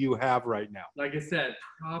words do you have right now? Like I said,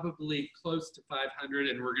 probably close to 500,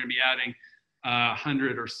 and we're going to be adding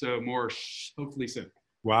 100 or so more, hopefully soon.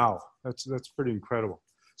 Wow. That's pretty incredible.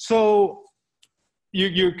 So,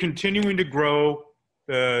 you're continuing to grow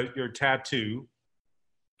your tattoo.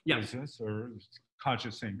 Yes. Or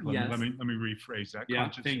conscious ink. Yes. Let me rephrase that. Yeah,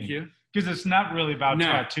 conscious thank ink. you. Because it's not really about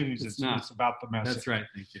tattoos. It's not. It's about the message. That's right.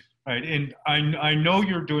 Thank you. Right. And I know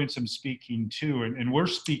you're doing some speaking too, and we're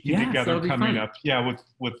speaking together coming up. Yeah,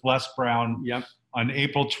 with Les Brown. Yep. On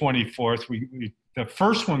April 24th. We the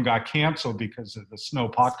first one got canceled because of the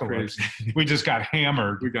snowpocalypse. We just got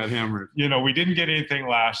hammered. We got hammered. You know, we didn't get anything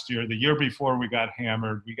last year. The year before we got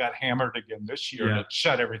hammered. We got hammered again this year, and it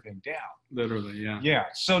shut everything down. Literally, yeah. Yeah.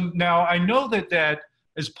 So now I know that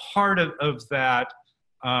as part of that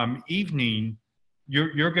evening,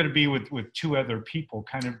 you're going to be with 2 other people,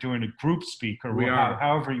 kind of doing a group speak, or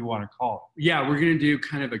however you want to call it. Yeah, we're going to do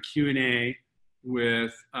kind of a Q&A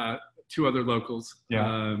with 2 other locals.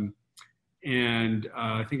 Yeah. And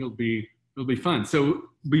I think it'll be fun. So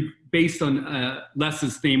we based on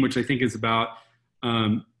Les's theme, which I think is about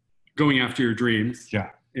going after your dreams. Yeah.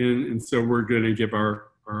 And so we're going to give our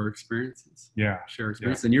experiences. Yeah. Share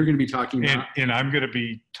experience. And you're going to be talking about. And I'm going to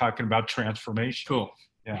be talking about transformation. Cool.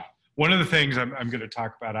 Yeah. One of the things I'm going to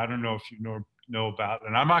talk about, I don't know if you know about,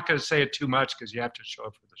 and I'm not going to say it too much because you have to show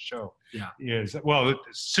up for the show. Yeah. Is, well,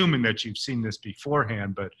 assuming that you've seen this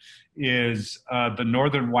beforehand, but is the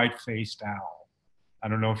northern white-faced owl. I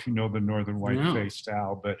don't know if you know the northern white-faced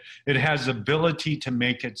owl, but it has ability to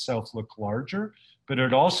make itself look larger, but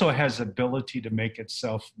it also has ability to make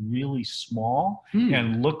itself really small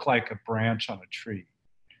and look like a branch on a tree.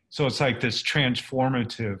 So it's like this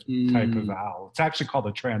transformative type of owl. It's actually called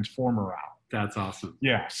a transformer owl. That's awesome.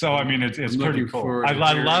 Yeah. So I mean, it's pretty cool.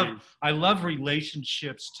 I love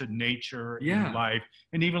relationships to nature and life,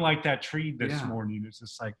 and even like that tree this morning. It's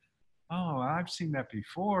just like, oh, I've seen that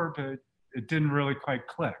before, but it didn't really quite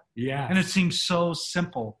click. Yeah. And it seems so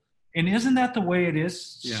simple. And isn't that the way it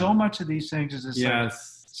is? Yeah. So much of these things is just like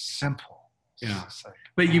simple. Yeah. Like,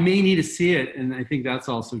 but you may need to see it, and I think that's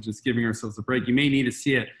also just giving ourselves a break. You may need to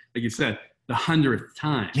see it, like you said, the 100th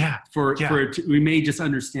time. Yeah. For it to, we may just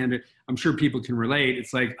understand it. I'm sure people can relate.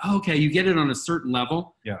 It's like, oh, okay, you get it on a certain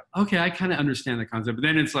level. Yeah. Okay, I kind of understand the concept. But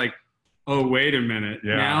then it's like, oh, wait a minute.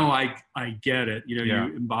 Yeah. Now I get it. You know,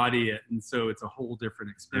 you embody it, and so it's a whole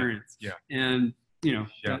different experience. Yeah. And you know,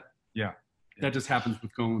 that just happens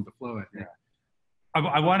with going with the flow. I think.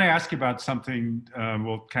 I want to ask you about something.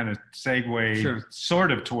 We'll kind of segue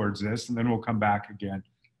sort of towards this, and then we'll come back again.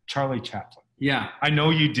 Charlie Chaplin. Yeah. I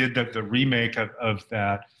know you did the remake of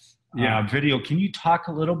that video. Can you talk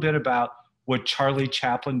a little bit about what Charlie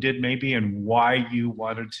Chaplin did maybe and why you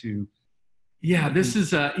wanted to this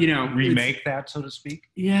is remake that, so to speak?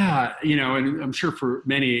 Yeah, and I'm sure for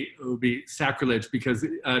many it would be sacrilege because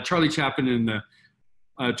Charlie Chaplin in the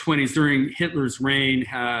 20s during Hitler's reign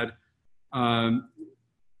had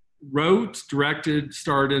wrote, directed,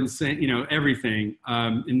 starred in, everything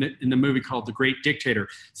in the movie called The Great Dictator.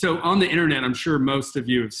 So on the internet, I'm sure most of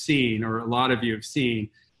you have seen, or a lot of you have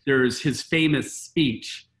seen, there's his famous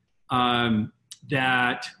speech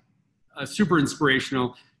that super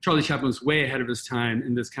inspirational. Charlie Chaplin was way ahead of his time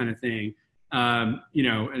in this kind of thing, and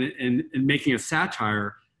making a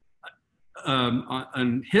satire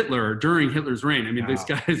on Hitler during Hitler's reign. I mean, This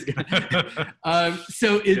guy's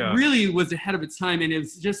so it really was ahead of its time, and it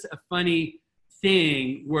was just a funny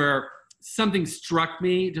thing where something struck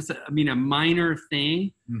me, just a minor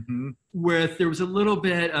thing, where there was a little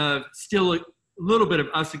bit of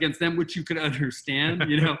us against them, which you could understand,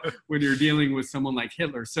 when you're dealing with someone like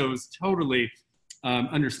Hitler. So it was totally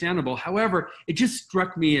understandable. However, it just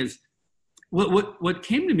struck me as what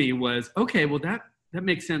came to me was, okay, well that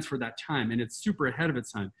makes sense for that time, and it's super ahead of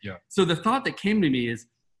its time. Yeah. So the thought that came to me is,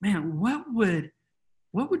 man, what would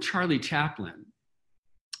Charlie Chaplin,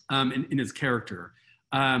 in his character,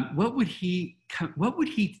 what would he,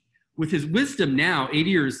 with his wisdom now, 80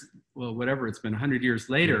 years, well, whatever it's been, 100 years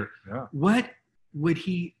later, what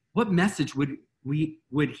message would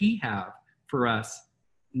he have for us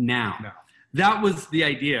now? No. That was the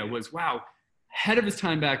idea, was, wow, ahead of his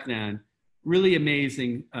time back then, really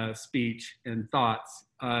amazing speech and thoughts.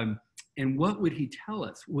 And what would he tell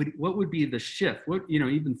us? What would be the shift?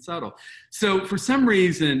 Even subtle. So for some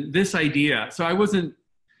reason, this idea, so I wasn't,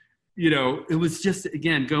 it was just,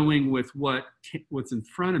 again, going with what's in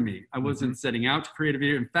front of me. I wasn't setting out to create a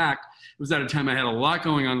video. In fact, it was at a time I had a lot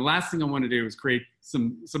going on. The last thing I wanted to do was create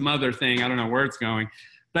some other thing. I don't know where it's going.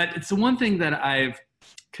 But it's the one thing that I've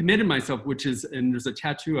committed myself, which is, and there's a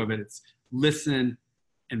tattoo of it, it's listen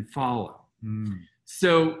and follow.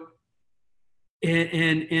 So,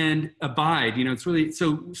 and abide, it's really,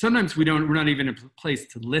 so sometimes we're not even in a place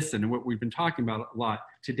to listen. And what we've been talking about a lot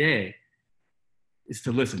today is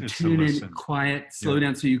to listen. Tune in, quiet, slow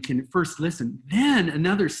down, so you can first listen. Then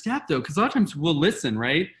another step, though, because a lot of times we'll listen,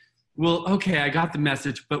 right? Well, okay, I got the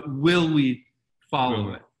message, but will we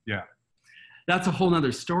follow it? Yeah. That's a whole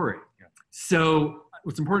nother story. Yeah. So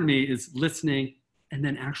what's important to me is listening and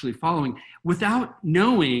then actually following without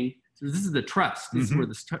knowing. So this is the trust. This is where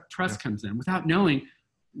the trust comes in. Without knowing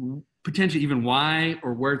potentially even why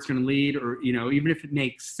or where it's going to lead, or even if it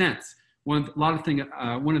makes sense. One of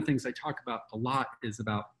the things I talk about a lot is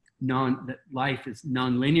about that life is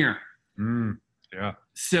nonlinear. Yeah.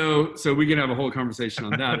 So we can have a whole conversation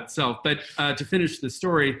on that itself. But to finish the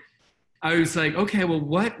story, I was like, okay, well,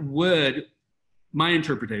 what would my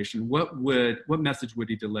interpretation? What message would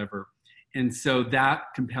he deliver? And so that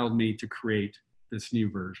compelled me to create this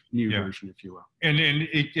new version, if you will. And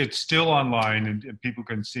it's still online, and people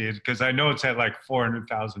can see it, because I know it's at like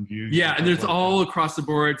 400,000 views. Yeah, and there's all across the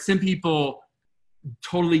board. Some people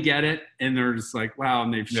totally get it, and they're just like, wow,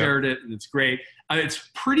 and they've shared it, and it's great. It's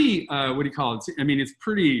pretty, what do you call it? It's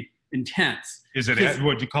pretty intense. Is it,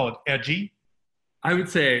 what do you call it, edgy? I would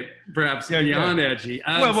say perhaps beyond edgy.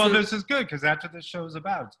 Well, this is good, because that's what this show is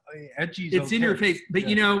about. Edgy. It's in your face, but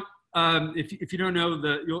if you don't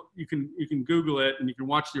know you can Google it, and you can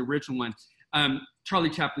watch the original one. Charlie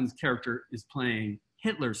Chaplin's character is playing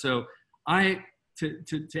Hitler. So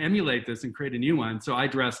to emulate this and create a new one. So I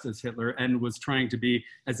dressed as Hitler and was trying to be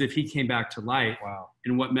as if he came back to life. Wow.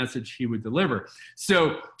 And what message he would deliver.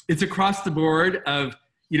 So it's across the board of,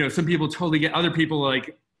 some people totally get, other people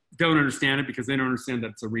don't understand it because they don't understand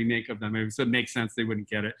that it's a remake of that movie. So it makes sense they wouldn't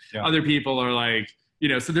get it. Yeah. Other people are like,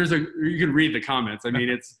 so you can read the comments.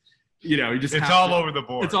 It's all over the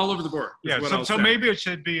board. It's all over the board. Yeah. So maybe it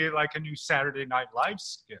should be like a new Saturday Night Live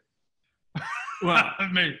skit. Well,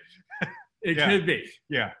 it could be.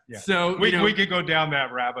 Yeah. So we could go down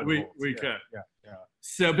that rabbit hole. We could. Yeah.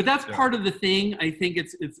 So, but that's part of the thing. I think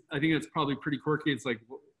it's probably pretty quirky. It's like,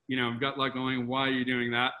 I've got a lot going. Why are you doing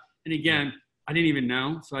that? And again, I didn't even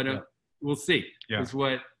know, so I don't. Yeah. We'll see. Yeah.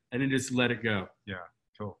 And then just let it go. Yeah.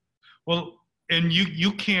 Cool. Well. And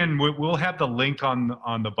we'll have the link on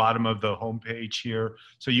the bottom of the homepage here,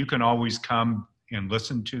 so you can always come and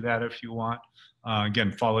listen to that if you want.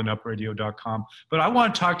 Again, fallingupradio.com. But I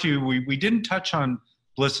want to talk to you. We didn't touch on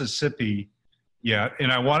Blississippi yet, and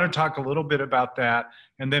I want to talk a little bit about that,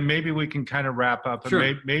 and then maybe we can kind of wrap up. Sure.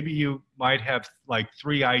 And maybe you might have like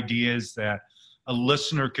 3 ideas that a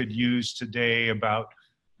listener could use today about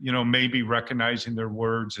maybe recognizing their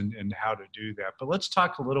words and how to do that. But let's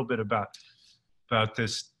talk a little bit about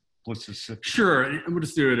this Blississippi. Sure, and we'll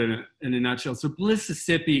just do it in a nutshell. So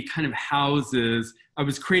Blississippi kind of houses, I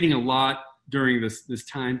was creating a lot during this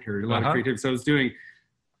time period, a lot of creativity. So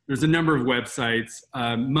there's a number of websites,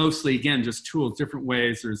 mostly, again, just tools, different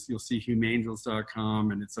ways. You'll see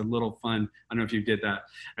humeangels.com, and it's a little fun. I don't know if you did that.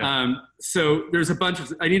 Yeah. So there's a bunch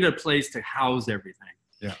of, I needed a place to house everything.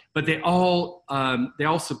 Yeah. But they all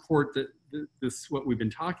support this, what we've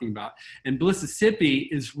been talking about. And Blississippi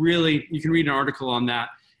is really, you can read an article on that.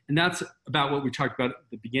 And that's about what we talked about at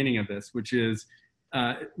the beginning of this, which is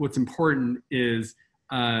what's important is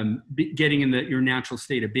getting in your natural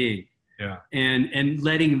state of being. Yeah. And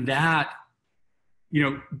letting that,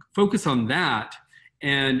 focus on that,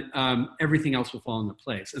 and everything else will fall into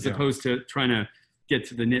place, as opposed to trying to get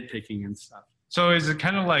to the nitpicking and stuff. So is it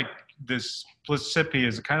kind of like this Blississippi,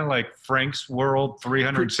 is it kind of like Frank's World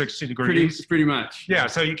 360 degrees? Pretty much. Yeah.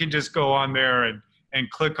 So you can just go on there and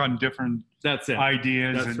click on different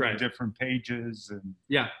ideas and different pages. And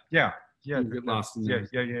yeah. Get lost in there.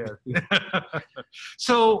 Yeah.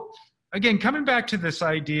 So again, coming back to this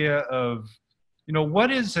idea of,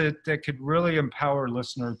 what is it that could really empower a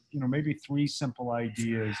listener? Maybe 3 simple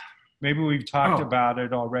ideas. Maybe we've talked about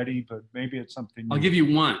it already, but maybe it's something I'll give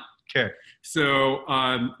you one. Okay. So,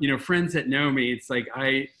 friends that know me, it's like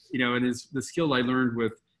and it's the skill I learned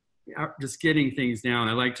with just getting things down.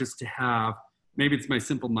 I like just to have, maybe it's my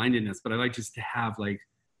simple-mindedness, but I like just to have like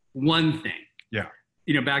one thing. Yeah.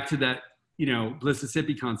 Back to that,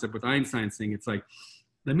 Blississippi concept with Einstein's thing. It's like,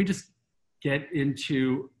 let me just get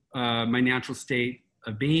into my natural state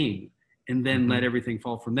of being, and then let everything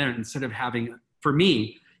fall from there. Instead of having, for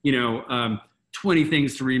me, 20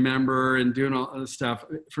 things to remember and doing all this stuff.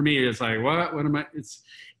 For me, it's like, what am I?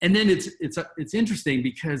 And then it's interesting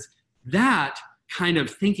because that kind of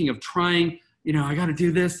thinking of trying, I got to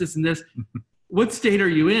do this, and this. What state are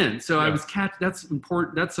you in? So that's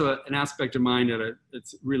important. That's an aspect of mine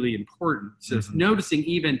that's really important. So noticing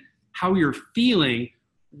even how you're feeling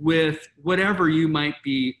with whatever you might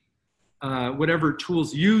be, whatever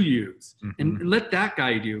tools you use, and let that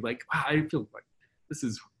guide you. Like, wow, I feel like this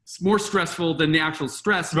is more stressful than the actual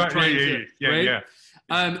stress. Right.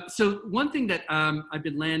 So one thing that I've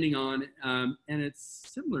been landing on, and it's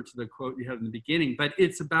similar to the quote you had in the beginning, but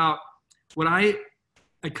it's about what I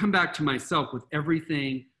come back to myself with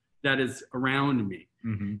everything that is around me.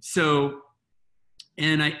 So,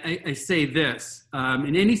 and I say this,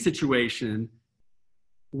 in any situation,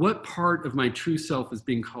 what part of my true self is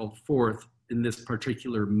being called forth in this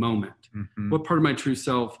particular moment? What part of my true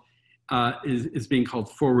self is being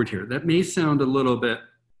called forward here? That may sound a little bit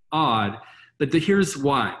odd, but here's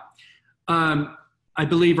why. I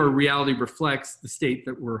believe our reality reflects the state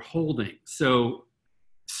that we're holding. So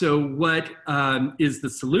what is the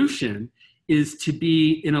solution is to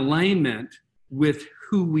be in alignment with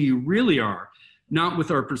who we really are, not with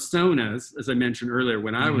our personas, as I mentioned earlier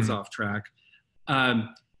when I was off track,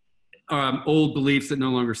 old beliefs that no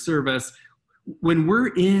longer serve us. When we're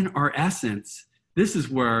in our essence, this is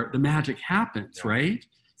where the magic happens, right?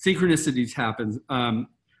 Synchronicities happens.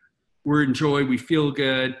 We're in joy, we feel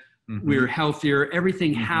good, we're healthier,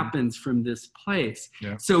 everything happens from this place.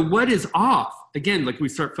 Yeah. So what is off? Again, like we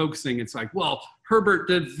start focusing, it's like, well, Herbert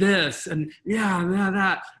did this, and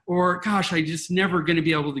that, or gosh, I just never going to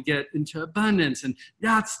be able to get into abundance, and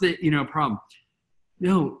that's the problem.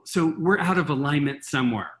 No, so we're out of alignment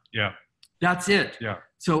somewhere. Yeah. That's it. Yeah.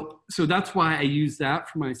 So that's why I use that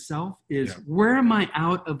for myself is where am I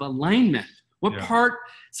out of alignment? What part?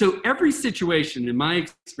 So every situation in my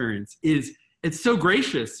experience it's so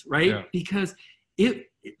gracious, right? Yeah. Because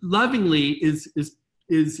it lovingly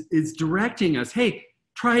is directing us. Hey,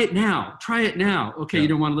 try it now. Okay, you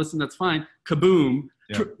don't want to listen. That's fine. Kaboom.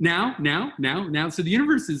 Yeah. Now. So the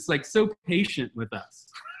universe is like so patient with us.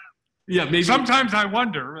 Yeah, maybe. Sometimes I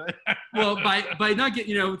wonder. Well, by not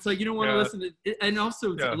getting, it's like you don't want to listen to it, and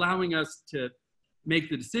also it's allowing us to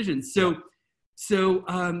make the decision. So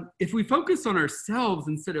if we focus on ourselves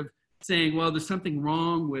instead of saying, well, there's something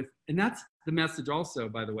wrong with, and that's the message also,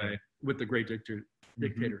 by the way, with the great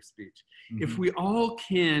dictator speech. If we all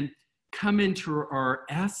can come into our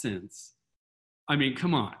essence, I mean,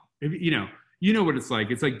 come on, you know what it's like.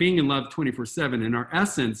 It's like being in love 24/7. In our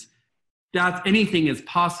essence, that's anything is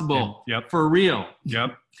possible for real.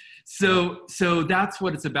 Yep. So that's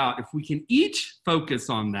what it's about. If we can each focus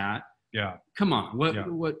on that, come on, what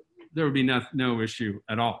there would be no issue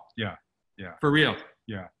at all. Yeah. For real.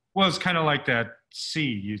 Yeah. Well, it's kind of like that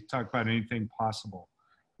seed. You talk about anything possible.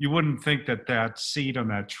 You wouldn't think that seed on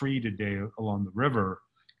that tree today along the river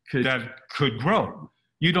could grow.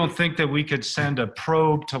 you don't think that we could send a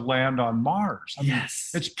probe to land on Mars. I mean,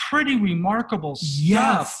 Yes. it's pretty remarkable stuff.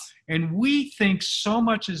 Yes. And we think so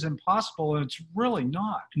much is impossible, and it's really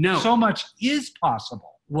not. No. So much is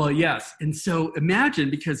possible. Well, yes. And so imagine,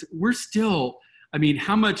 because we're still, I mean,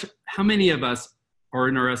 how many of us are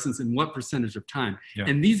in our essence in what percentage of time? Yeah.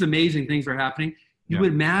 And these amazing things are happening. You Yeah.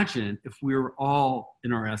 would imagine if we were all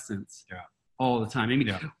in our essence Yeah. all the time. I mean,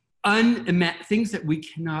 Yeah. things that we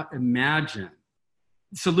cannot imagine,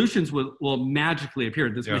 solutions will magically appear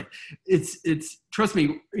this Yeah. way. It's trust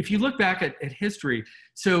me, if you look back at history,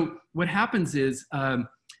 so what happens is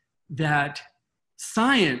that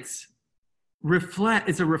science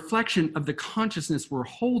is a reflection of the consciousness we're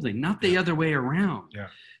holding, not the other way around. Yeah.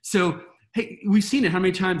 So, hey, we've seen it how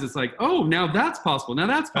many times. It's like, oh, now that's possible. Now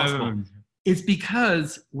that's possible. It's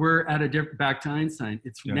because we're at a different, back to Einstein,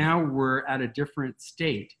 it's now we're at a different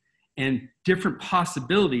state, and different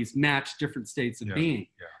possibilities match different states of being.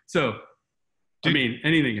 Yeah. So, I mean,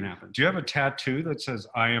 anything can happen. Do you have a tattoo that says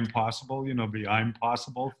 "I am possible"? You know, the "I'm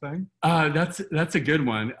possible" thing. That's a good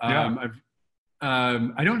one. Yeah.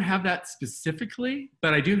 I don't have that specifically,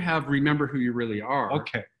 but I do have "Remember Who You Really Are."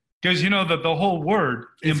 Okay. Because you know that the whole word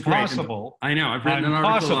It's impossible. I know. I've written an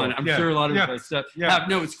article on it. I'm sure a lot of us stuff. Yeah.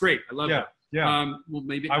 No, it's great. I love it. Yeah. Well,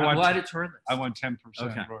 maybe I'll add it to our list. I want 10%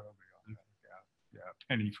 Okay. royalty on that. Yeah.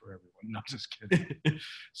 Penny for everyone. Not just kidding.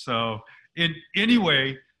 So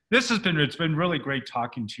anyway, it's been really great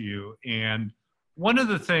talking to you. And one of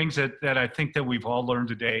the things that I think that we've all learned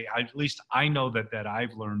today, at least I know that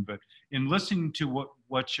I've learned, but in listening to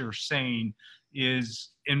what you're saying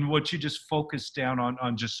is, and what you just focused down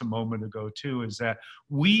on just a moment ago too, is that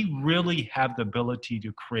we really have the ability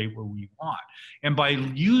to create what we want. And by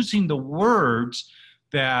using the words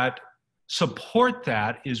that support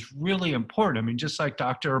that is really important. I mean, just like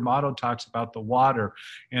Dr. Amato talks about the water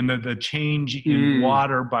and the change in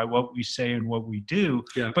water by what we say and what we do.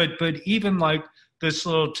 Yeah. But even like this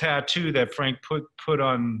little tattoo that Frank put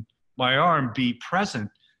on my arm, "Be present,"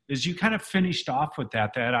 is you kind of finished off with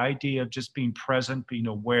that idea of just being present, being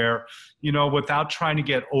aware, you know, without trying to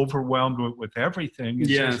get overwhelmed with everything. It's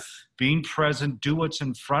just being present, do what's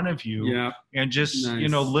in front of you, and just, you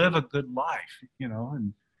know, live a good life, you know.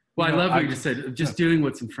 And well, I love what you just said, just doing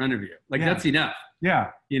what's in front of you. Like that's enough.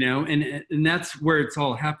 Yeah. You know, and that's where it's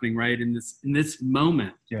all happening, right? In this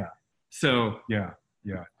moment. Yeah. So yeah.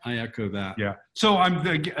 I echo that. Yeah. So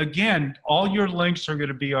again, all your links are going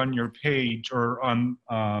to be on your page or on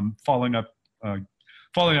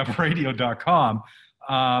fallingupradio.com.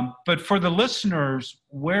 But for the listeners,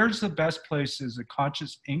 where's the best place? Is it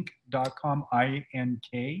consciousinc.com,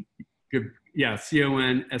 INK? Good. Yeah,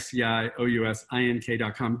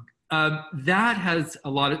 CONSCIOUSINK.com. That has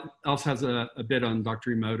also has a bit on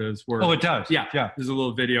Dr. Emoto's work. Oh, it does? Yeah. There's a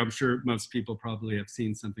little video. I'm sure most people probably have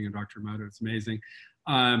seen something of Dr. Emoto. It's amazing.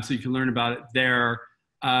 So you can learn about it there.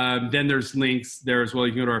 Then there's links there as well.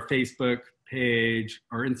 You can go to our Facebook page,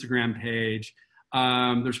 our Instagram page.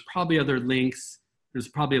 There's probably other links. There's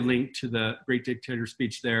probably a link to the Great Dictator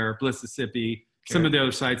speech there, Blississippi, some of the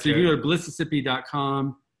other sites. So you can go to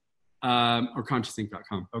blississippi.com or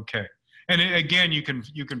consciousinc.com. Okay. And again, you can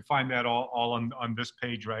find that all on this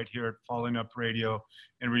page right here at Falling Up Radio.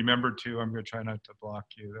 And remember to, I'm going to try not to block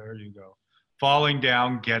you. There you go. Falling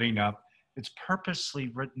down, getting up. It's purposely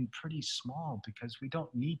written pretty small because we don't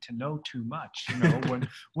need to know too much. You know,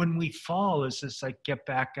 when we fall, it's just like get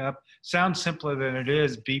back up. Sounds simpler than it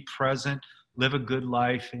is. Be present, live a good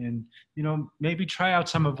life, and, you know, maybe try out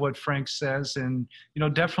some of what Frank says, and, you know,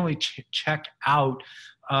 definitely check out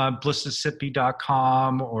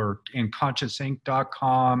blississippi.com or in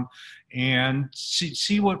consciousinc.com and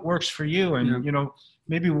see what works for you. And, you know,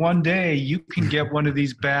 maybe one day you can get one of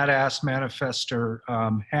these badass manifester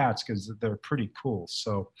hats, because they're pretty cool.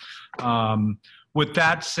 So with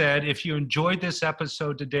that said, if you enjoyed this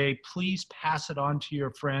episode today, please pass it on to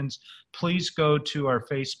your friends. Please go to our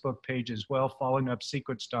Facebook page as well,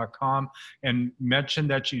 fallingupsecrets.com, and mention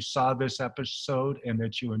that you saw this episode and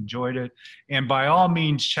that you enjoyed it. And by all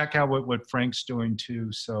means, check out what Frank's doing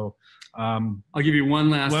too. So I'll give you one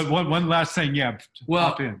last thing. Yeah,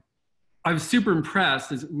 pop in. I was super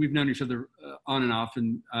impressed, as we've known each other on and off,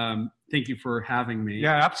 and thank you for having me.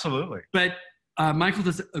 Yeah, absolutely. But Michael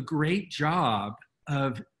does a great job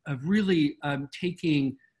of really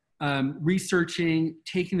taking, researching,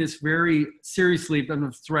 taking this very seriously, I don't know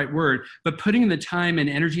if it's the right word, but putting in the time and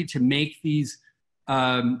energy to make these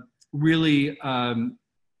really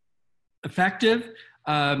effective.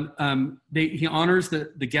 He honors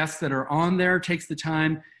the guests that are on there, takes the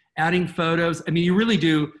time, adding photos. I mean, you really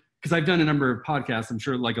do because I've done a number of podcasts, I'm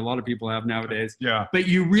sure like a lot of people have nowadays. Yeah. But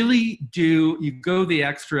you really do, you go the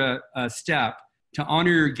extra step to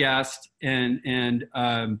honor your guest and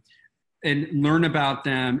learn about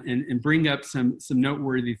them and bring up some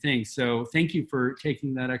noteworthy things. So thank you for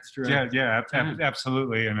taking that extra.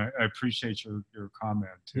 Absolutely. And I appreciate your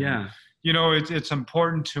comment. And, yeah. You know, it's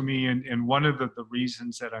important to me. And one of the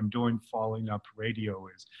reasons that I'm doing Following Up Radio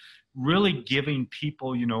is really giving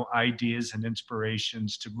people, you know, ideas and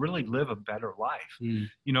inspirations to really live a better life, you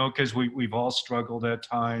know, because we've all struggled at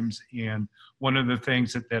times. And one of the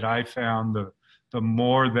things that I found, the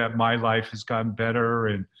more that my life has gotten better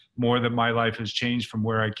and more that my life has changed from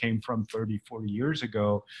where I came from 30, 40 years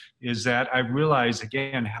ago, is that I realize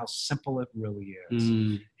again how simple it really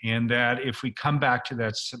is. And that if we come back to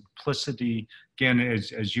that simplicity, again,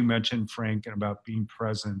 as you mentioned, Frank, about being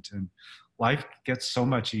present, and life gets so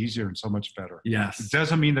much easier and so much better. Yes. It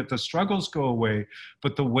doesn't mean that the struggles go away,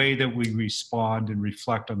 but the way that we respond and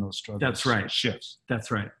reflect on those struggles That's right. shifts. That's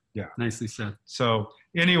right. Yeah. Nicely said. So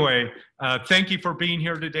anyway, thank you for being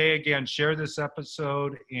here today. Again, share this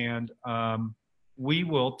episode, and we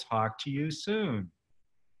will talk to you soon.